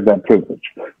everybody has that privilege.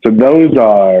 So those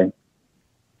are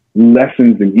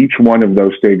lessons in each one of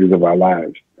those stages of our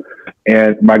lives.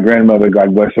 And my grandmother,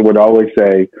 God bless her, would always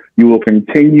say, you will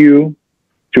continue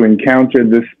to encounter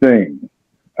this thing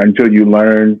until you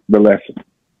learn the lesson.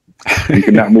 You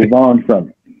cannot move on from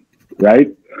it, right?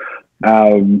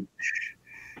 So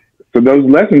those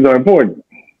lessons are important.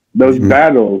 Those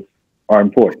battles are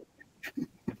important.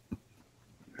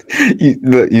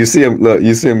 You see him. Look,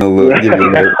 you see him. Look. Give me a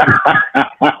look.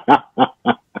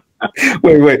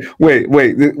 Wait.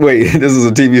 This is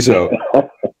a TV show.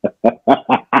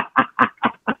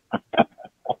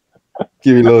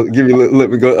 Give me a little. Let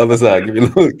me go other side. Give me a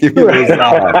little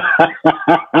side.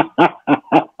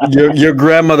 Your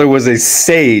grandmother was a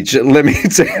sage. Let me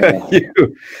tell you.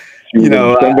 You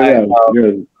know,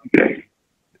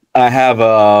 I have.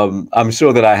 I'm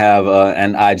sure that I have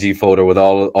an IG folder with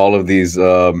all of these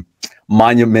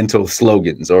monumental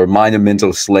slogans or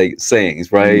monumental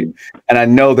sayings, right? And I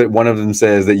know that one of them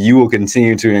says that you will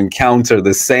continue to encounter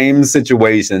the same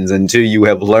situations until you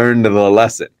have learned the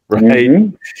lesson, right?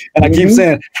 And I keep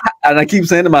saying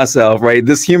to myself, right,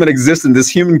 this human existence, this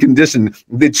human condition,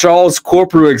 the Charles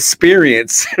Corprew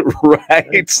experience,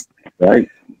 right? Right.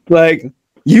 Like,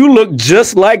 you look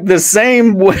just like the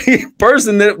same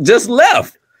person that just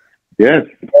left. Yes.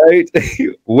 Right.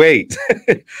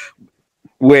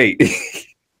 Wait.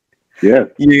 Yes.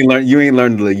 You ain't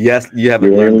learned the you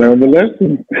haven't learned the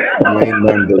lesson. You ain't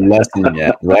learned the lesson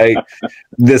yet, right?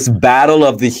 This battle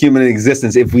of the human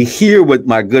existence. If we hear what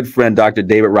my good friend Dr.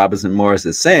 David Robinson Morris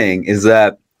is saying, is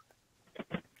that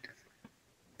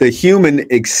the human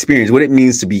experience, what it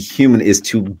means to be human, is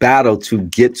to battle to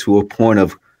get to a point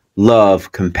of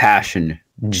love, compassion,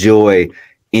 joy,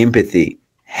 empathy,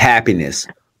 happiness,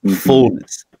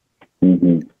 fullness.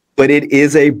 But it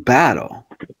is a battle.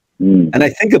 And I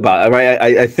think about it,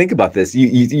 right? I think about this.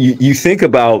 You think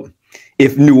about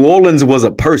if New Orleans was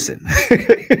a person.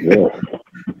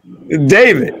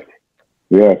 David.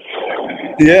 Yes.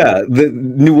 Yeah. The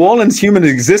New Orleans human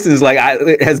existence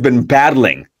it has been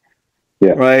battling.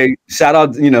 Yeah. Right. Shout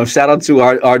out to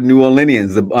our New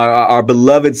Orleanians, our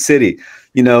beloved city,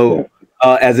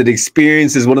 as it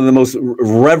experiences one of the most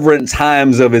reverent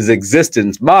times of its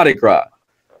existence, Mardi Gras.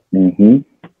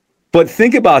 But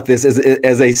think about this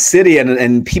as a city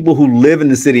and people who live in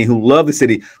the city, who love the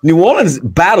city. New Orleans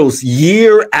battles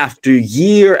year after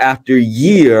year after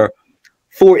year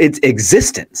for its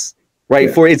existence, right?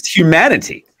 For its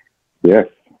humanity. Yes.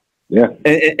 Yeah.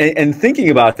 And thinking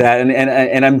about that,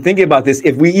 and I'm thinking about this,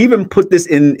 if we even put this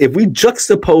in, if we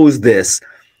juxtapose this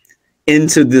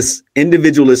into this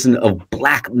individualism of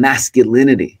Black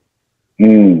masculinity,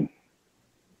 the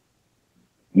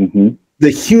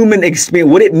human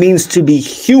experience, what it means to be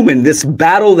human, this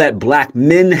battle that Black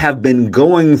men have been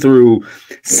going through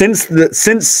since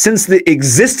the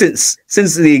existence.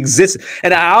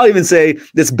 And I'll even say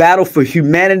this battle for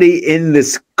humanity in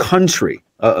this country.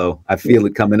 I feel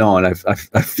it coming on. I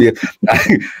feel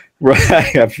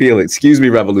right. I feel it. Excuse me,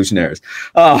 revolutionaries.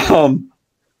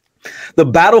 The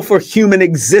battle for human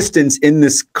existence in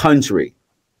this country,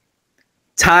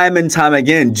 time and time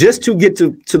again, just to get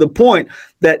to the point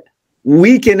that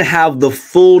we can have the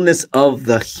fullness of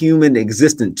the human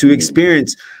existence, to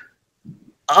experience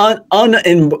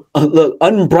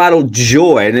unbridled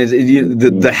joy, and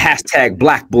the hashtag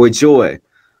Black Boy Joy.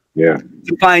 Yeah.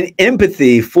 To find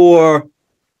empathy for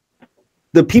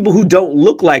the people who don't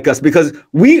look like us, because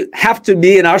we have to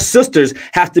be, and our sisters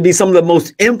have to be some of the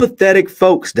most empathetic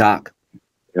folks, Doc.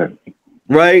 Yeah.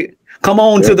 Right? Come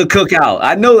on to the cookout.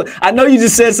 I know you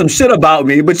just said some shit about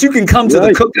me, but you can come to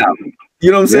the cookout. You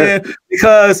know what I'm saying?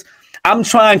 Because I'm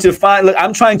trying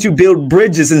to build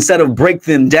bridges instead of break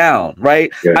them down,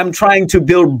 right? Yeah. I'm trying to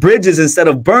build bridges instead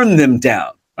of burn them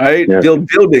down, right? Yeah. Build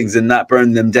buildings and not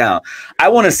burn them down. I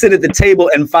want to sit at the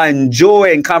table and find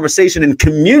joy and conversation and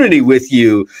community with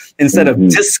you instead of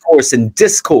discourse and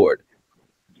discord.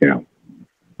 Yeah.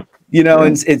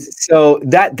 And it's so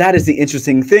that is the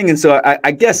interesting thing. And so I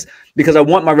guess, because I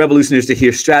want my revolutionaries to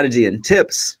hear strategy and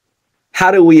tips, how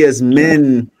do we as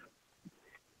men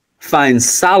find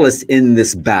solace in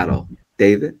this battle,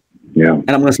 David? Yeah.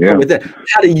 And I'm going to start with that.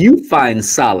 How do you find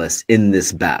solace in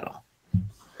this battle?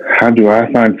 How do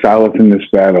I find solace in this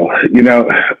battle?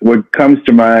 What comes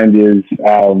to mind is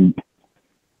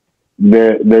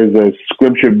there's a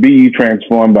scripture, be ye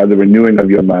transformed by the renewing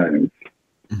of your mind.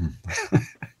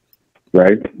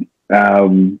 Right?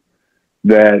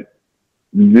 That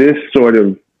this sort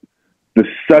of the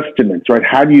sustenance, right?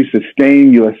 How do you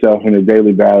sustain yourself in a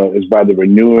daily battle is by the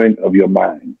renewing of your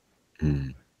mind.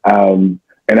 And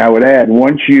I would add,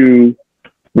 once you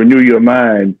renew your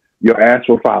mind, your ass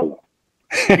will follow.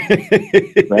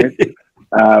 Right?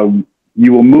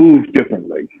 you will move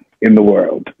differently in the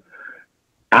world.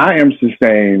 I am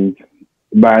sustained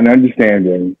by an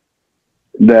understanding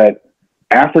that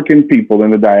African people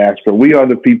in the diaspora, we are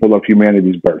the people of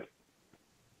humanity's birth.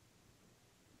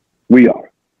 We are.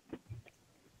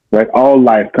 Right? All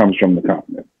life comes from the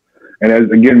continent. And as,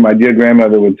 again, my dear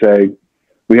grandmother would say,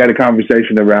 we had a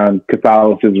conversation around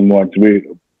Catholicism once. We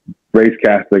raised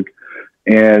Catholic.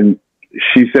 And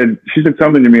she said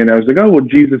something to me, and I was like, oh, well,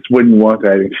 Jesus wouldn't want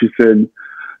that. And she said,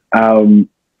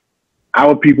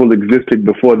 our people existed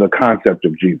before the concept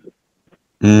of Jesus.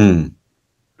 Mm.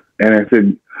 And I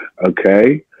said,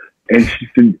 okay. And she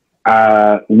said,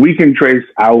 we can trace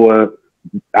our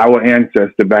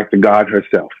ancestor back to God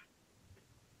herself,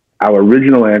 our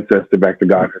original ancestor back to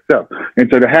God herself. And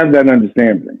so to have that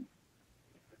understanding,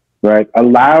 right,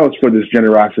 allows for this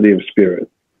generosity of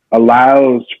spirit,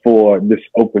 allows for this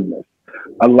openness,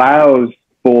 allows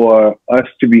for us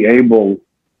to be able,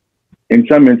 in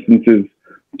some instances,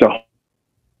 to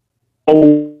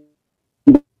hold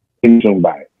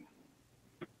by it,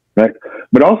 right?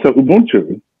 But also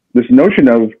Ubuntu, this notion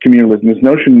of communalism, this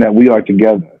notion that we are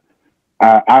together,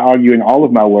 I argue in all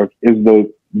of my work, is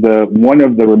the one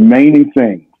of the remaining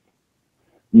things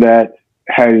that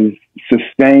has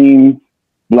sustained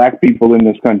Black people in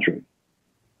this country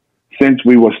since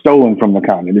we were stolen from the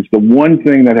continent. It's the one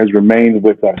thing that has remained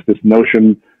with us, this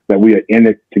notion that we are in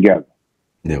it together.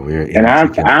 Yeah, we're in and it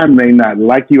together. I may not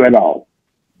like you at all.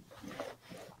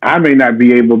 I may not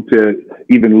be able to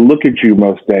even look at you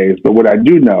most days, but what I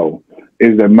do know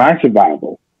is that my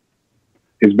survival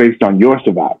is based on your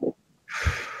survival,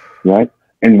 right?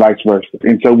 And vice versa.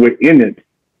 And so we're in it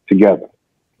together.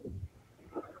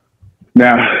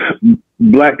 Now,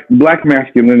 black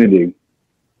masculinity,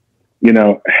 you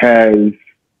know, has,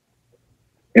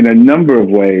 in a number of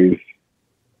ways,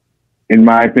 in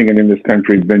my opinion, in this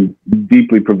country, been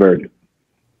deeply perverted.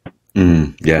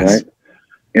 Yes. Right?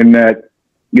 In that,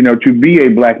 you know, to be a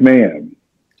Black man,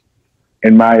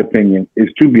 in my opinion, is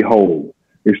to be whole,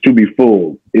 is to be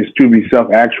full, is to be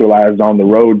self-actualized on the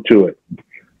road to it,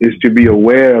 is to be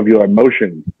aware of your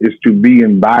emotions, is to be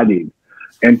embodied,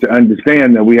 and to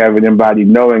understand that we have an embodied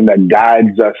knowing that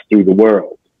guides us through the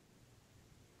world,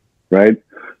 right?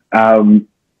 And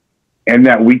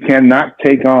that we cannot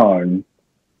take on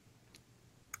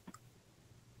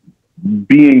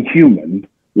being human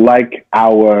like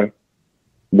our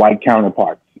white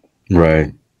counterparts.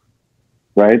 Right.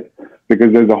 Right?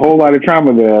 Because there's a whole lot of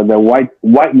trauma there that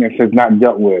whiteness has not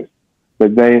dealt with,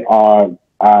 that they are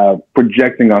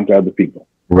projecting onto other people.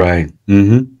 Right.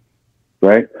 Mm-hmm.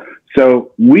 Right?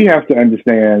 So we have to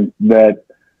understand that,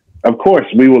 of course,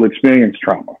 we will experience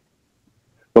trauma,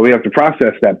 but we have to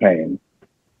process that pain,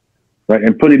 right,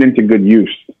 and put it into good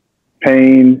use.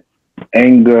 Pain,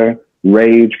 anger,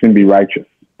 rage can be righteous,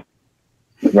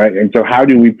 right? And so how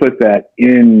do we put that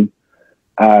in,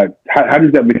 how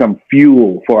does that become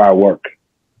fuel for our work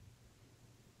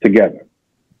together?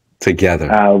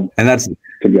 And that's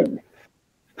together.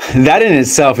 That in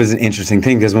itself is an interesting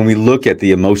thing, because when we look at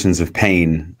the emotions of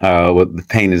pain, what the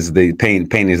pain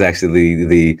is actually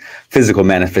the physical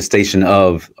manifestation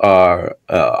of our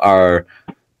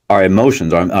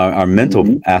emotions, our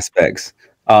mental aspects.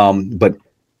 But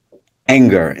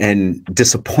anger and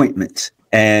disappointment,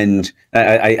 and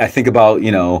I think about,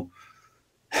 you know,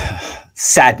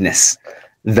 sadness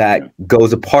that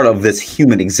goes a part of this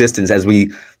human existence as we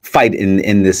fight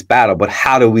in this battle. But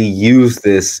how do we use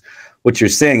this? What you're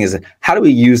saying is, how do we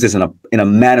use this in a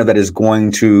manner that is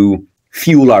going to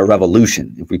fuel our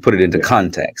revolution, if we put it into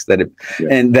context,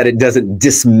 and that it doesn't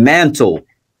dismantle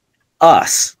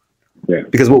us? Yeah.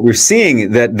 Because what we're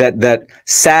seeing, that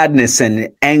sadness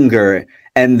and anger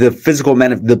and the physical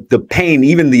the pain,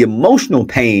 even the emotional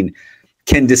pain,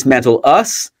 can dismantle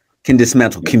us, can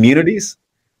dismantle communities,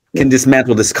 can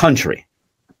dismantle this country.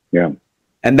 Yeah.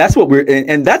 And that's what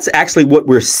and that's actually what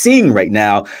we're seeing right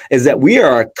now, is that we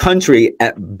are a country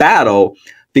at battle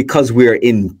because we're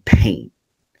in pain.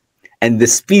 And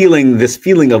this feeling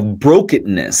of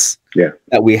brokenness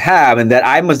that we have, and that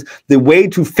the way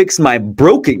to fix my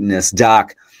brokenness,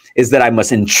 Doc, is that I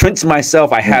must entrench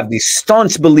myself. I have these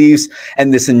staunch beliefs,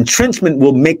 and this entrenchment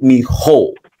will make me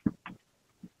whole.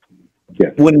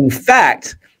 When in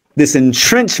fact, this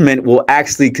entrenchment will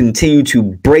actually continue to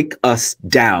break us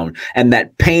down, and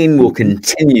that pain will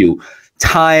continue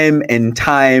time and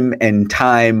time and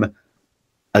time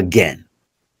again.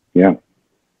 Yeah.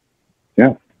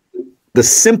 Yeah. The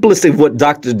simplest of what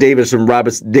Dr. David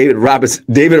Robinson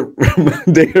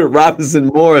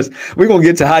Morris, we're going to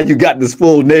get to how you got this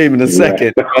full name in a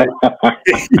second,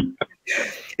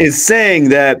 is saying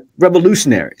that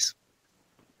revolutionaries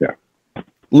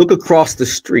look across the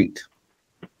street,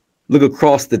 look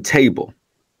across the table,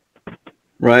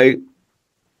 right?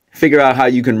 Figure out how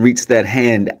you can reach that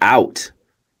hand out,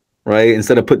 right?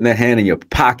 Instead of putting that hand in your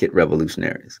pocket,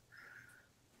 revolutionaries.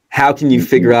 How can you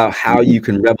figure out how you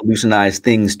can revolutionize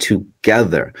things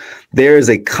together? There is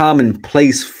a common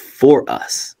place for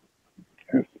us.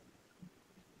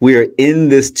 We are in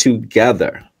this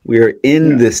together. We are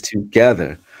in this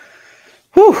together.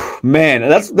 Whew, man,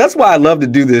 that's why I love to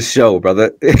do this show,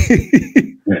 brother.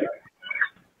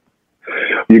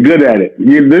 You're good at it.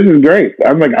 This is great.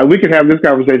 I'm like, we can have this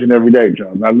conversation every day,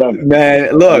 John. I love it,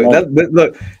 man. Look,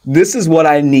 look. This is what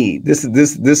I need. This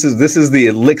is the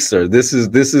elixir. This is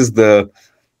the,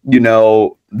 you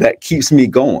know, that keeps me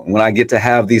going when I get to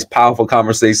have these powerful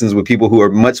conversations with people who are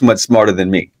much, much smarter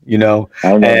than me. You know,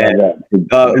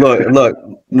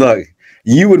 look.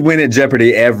 You would win at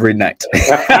Jeopardy every night.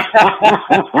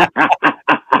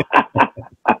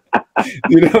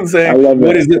 You know what I'm saying? I love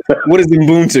that. What is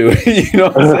Ubuntu? You know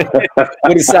what I'm saying?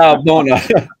 What is Salbona?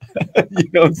 You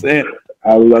know what I'm saying?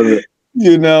 I love it.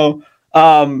 You know,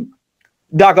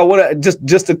 Doc, I want to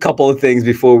just a couple of things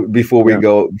before we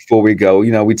go.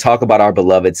 You know, we talk about our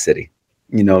beloved city,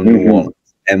 you know, New Orleans,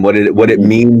 and what it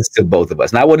means to both of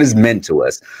us. Not what is meant to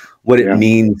us, what it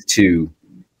means to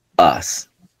us.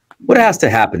 What has to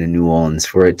happen in New Orleans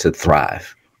for it to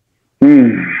thrive?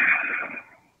 You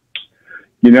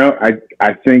know,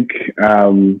 I think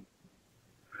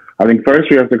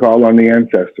first we have to call on the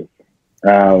ancestors.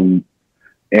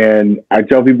 And I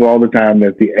tell people all the time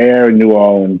that the air in New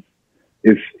Orleans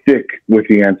is thick with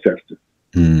the ancestors.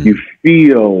 You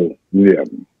feel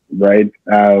them, right?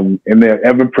 And they're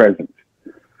ever present.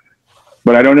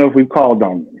 But I don't know if we've called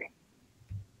on them.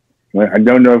 Right? I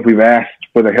don't know if we've asked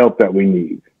for the help that we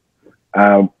need.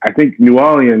 I think New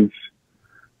Orleans,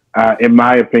 in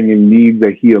my opinion, needs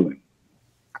a healing.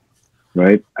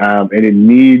 Right. And it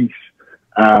needs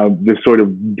this sort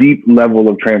of deep level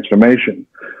of transformation.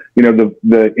 You know,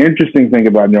 the interesting thing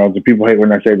about New Orleans, and people hate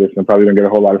when I say this, and I'm probably going to get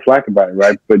a whole lot of flack about it,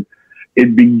 right? But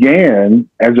it began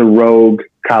as a rogue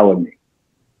colony,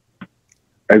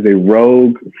 as a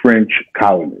rogue French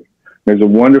colony. There's a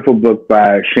wonderful book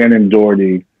by Shannon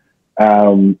Doherty,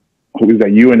 who was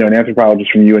at UNO, an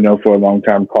anthropologist from UNO for a long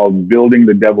time, called Building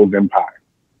the Devil's Empire.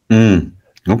 Okay.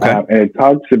 And it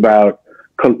talks about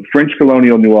French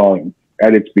colonial New Orleans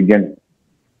at its beginning.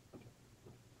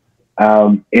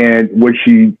 And what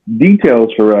she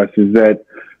details for us is that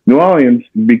New Orleans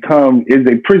is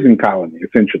a prison colony,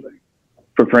 essentially,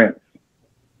 for France.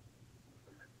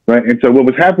 Right? And so what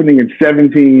was happening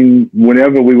in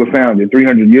whenever we were founded,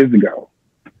 300 years ago,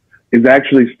 is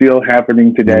actually still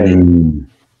happening today.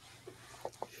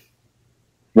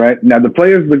 Right? Now, the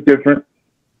players look different.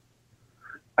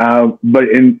 But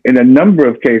in a number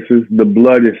of cases, the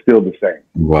blood is still the same.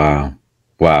 Wow.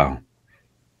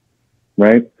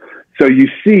 Right? So you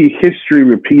see history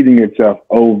repeating itself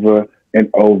over and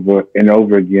over and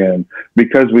over again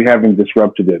because we haven't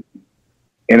disrupted it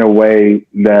in a way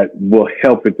that will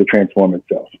help it to transform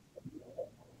itself.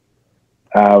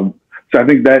 So I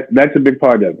think that's a big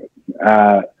part of it.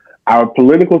 Our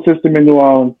political system in New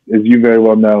Orleans, as you very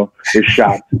well know, is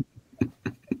shot.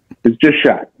 It's just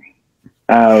shot.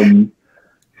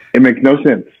 It makes no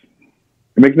sense.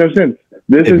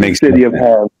 This is a city of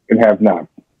have and have not.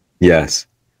 Yes.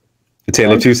 The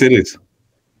tale of two cities.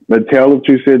 The tale of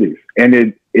two cities. And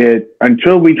it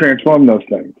until we transform those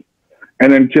things,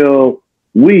 and until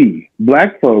we,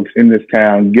 Black folks in this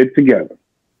town, get together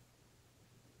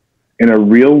in a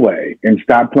real way and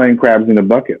stop playing crabs in a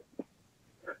bucket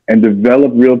and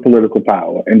develop real political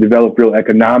power and develop real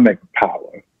economic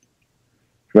power,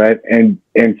 right? And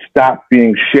stop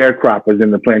being sharecroppers in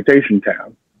the plantation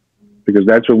town, because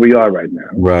that's what we are right now.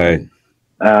 Right.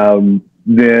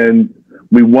 Then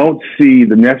we won't see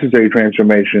the necessary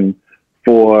transformation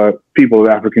for people of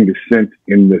African descent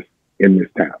in this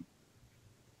town.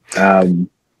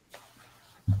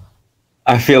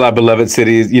 I feel our beloved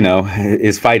city,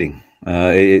 is fighting.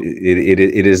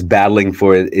 It is battling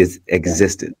for its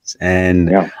existence,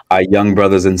 and our young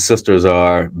brothers and sisters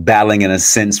are battling in a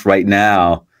sense right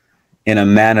now, in a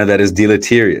manner that is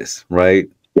deleterious, right?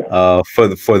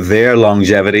 For their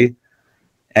longevity,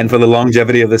 and for the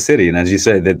longevity of the city. And as you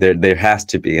said, that there has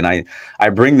to be. And I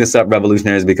bring this up,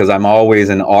 revolutionaries, because I'm always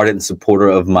an ardent supporter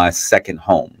of my second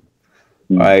home,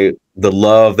 right? The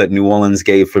love that New Orleans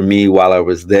gave for me while I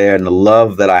was there, and the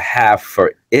love that I have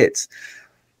for it,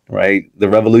 right? The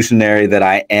revolutionary that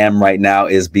I am right now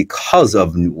is because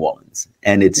of New Orleans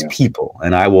and its people.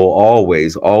 And I will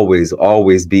always, always,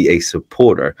 always be a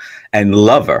supporter and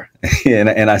lover.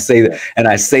 and I say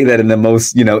that in the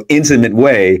most, intimate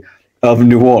way of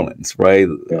New Orleans, right?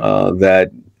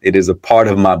 That it is a part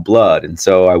of my blood. And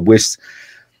so I wish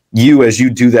you, as you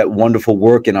do that wonderful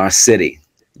work in our city,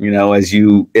 you know, as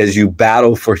you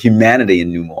battle for humanity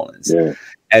in New Orleans,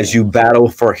 as you battle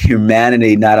for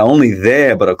humanity, not only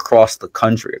there, but across the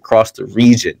country, across the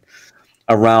region,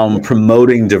 around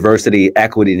promoting diversity,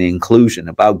 equity, and inclusion,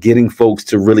 about getting folks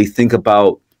to really think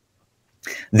about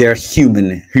their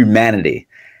humanity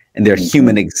and their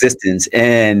human existence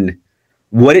and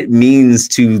what it means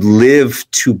to live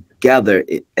together.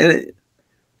 It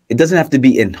doesn't have to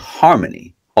be in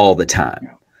harmony all the time,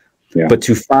 but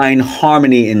to find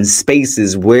harmony in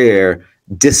spaces where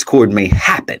discord may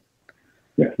happen,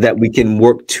 that we can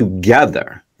work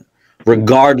together,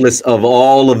 regardless of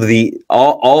all of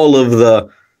the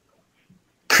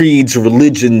creeds,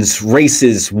 religions,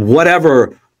 races,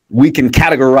 whatever we can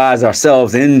categorize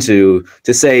ourselves into,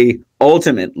 to say,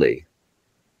 ultimately,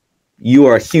 you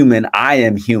are human, I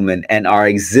am human, and our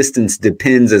existence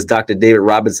depends, as Dr. David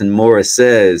Robinson Morris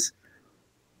says,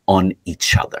 on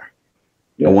each other.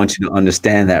 I want you to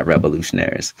understand that,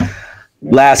 revolutionaries.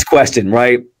 Last question,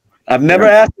 right? I've never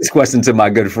asked this question to my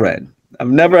good friend. I've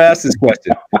never asked this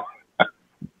question.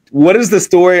 What is the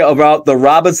story about the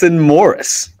Robinson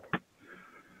Morris?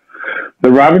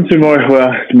 The Robinson Morris,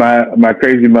 well, my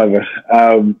crazy mother.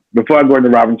 Before I go into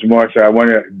Robinson Morris,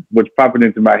 what's popping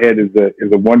into my head is a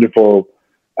wonderful,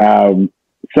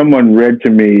 someone read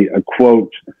to me a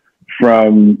quote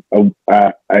from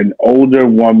an older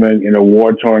woman in a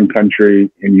war-torn country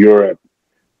in Europe.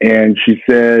 And she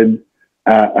said,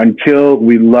 until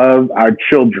we love our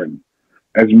children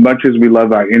as much as we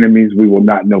love our enemies, we will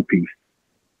not know peace.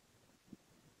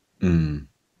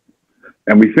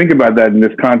 And we think about that in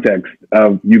this context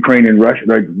of Ukraine and Russia,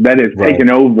 like that has taken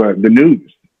over the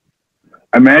news.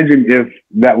 Imagine if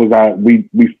that was we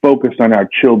focused on our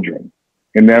children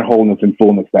and their wholeness and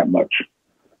fullness that much,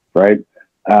 right?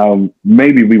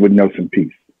 Maybe we would know some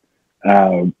peace.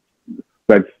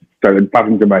 That started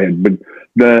popping into my head. But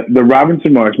the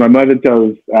Robinson Morris, my mother,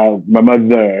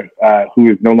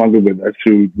 who is no longer with us,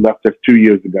 who left us 2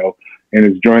 years ago and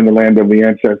is joined the land of the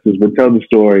ancestors, would tell the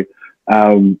story.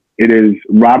 It is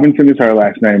Robinson is her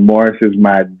last name. Morris is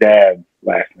my dad's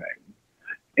last name.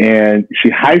 And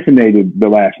she hyphenated the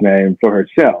last name for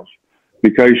herself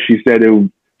because she said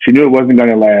she knew it wasn't going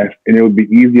to last and it would be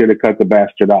easier to cut the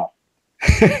bastard off.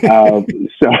 So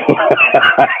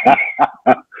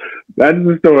that's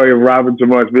the story of Robinson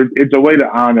Morris. It's a way to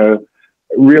honor,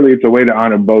 it's a way to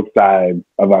honor both sides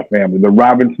of our family. The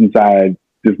Robinson side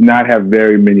does not have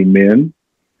very many men.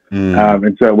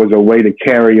 And so it was a way to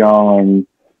carry on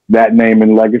that name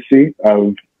and legacy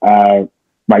of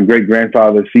my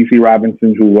great-grandfather, C.C.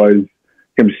 Robinson, who was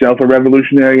himself a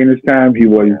revolutionary in his time. He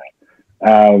was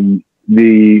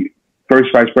the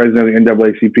first vice president of the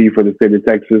NAACP for the state of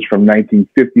Texas from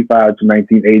 1955 to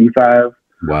 1985.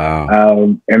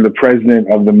 Wow. And the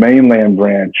president of the mainland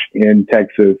branch in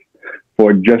Texas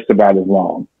for just about as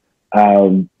long.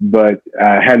 But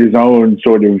had his own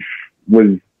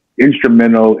was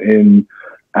instrumental in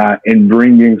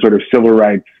bringing sort of civil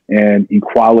rights and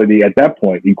equality, at that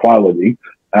point,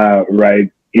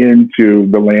 right, into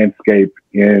the landscape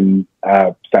in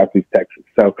Southeast Texas.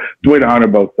 So it's a way to honor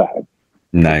both sides.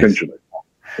 Nice. Essentially.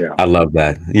 Yeah. I love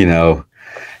that. You know,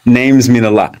 names mean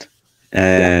a lot.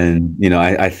 And, you know,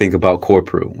 I think about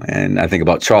Corprew and I think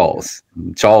about Charles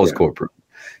Corprew,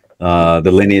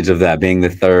 the lineage of that being the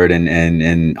third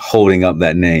and holding up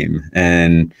that name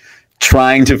and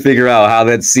trying to figure out how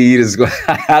that seed is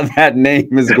how that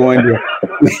name is going to,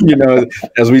 you know,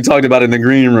 as we talked about in the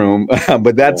green room,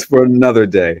 but that's for another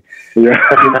day. Yeah.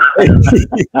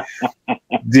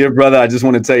 Dear brother, I just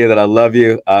want to tell you that I love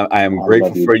you. I am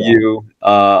grateful for you.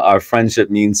 Our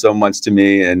friendship means so much to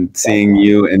me, and seeing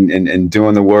you and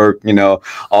doing the work, you know,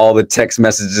 all the text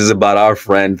messages about our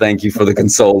friend. Thank you for the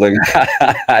consoling.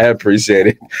 I appreciate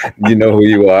it. You know who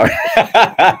you are.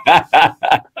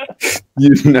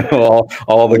 You know,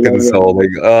 all the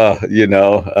consoling. You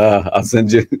know, I'll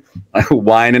send you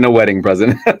wine and a wedding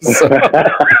present.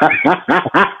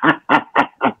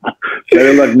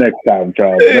 Better luck next time,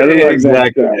 Charles.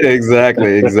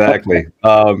 Exactly.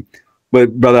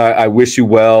 But brother, I wish you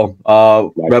well.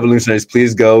 Revolutionaries,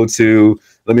 please go to,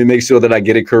 let me make sure that I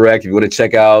get it correct. If you want to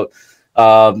check out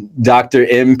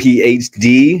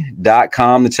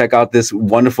drmphd.com to check out this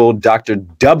wonderful Dr.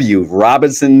 W.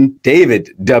 Robinson, David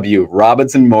W.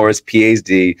 Robinson Morris,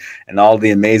 PhD, and all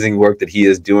the amazing work that he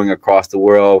is doing across the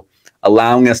world,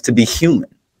 allowing us to be human,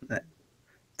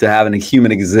 to have a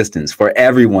human existence, for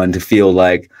everyone to feel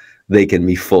like they can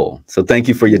be full. So thank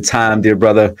you for your time, dear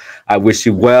brother. I wish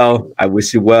you well.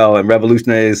 And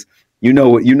revolutionaries, you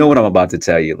know what I'm about to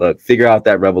tell you. Look, figure out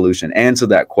that revolution, answer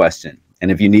that question.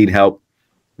 And if you need help,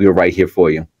 we are right here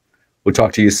for you. We'll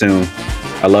talk to you soon.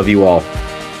 I love you all.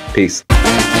 Peace.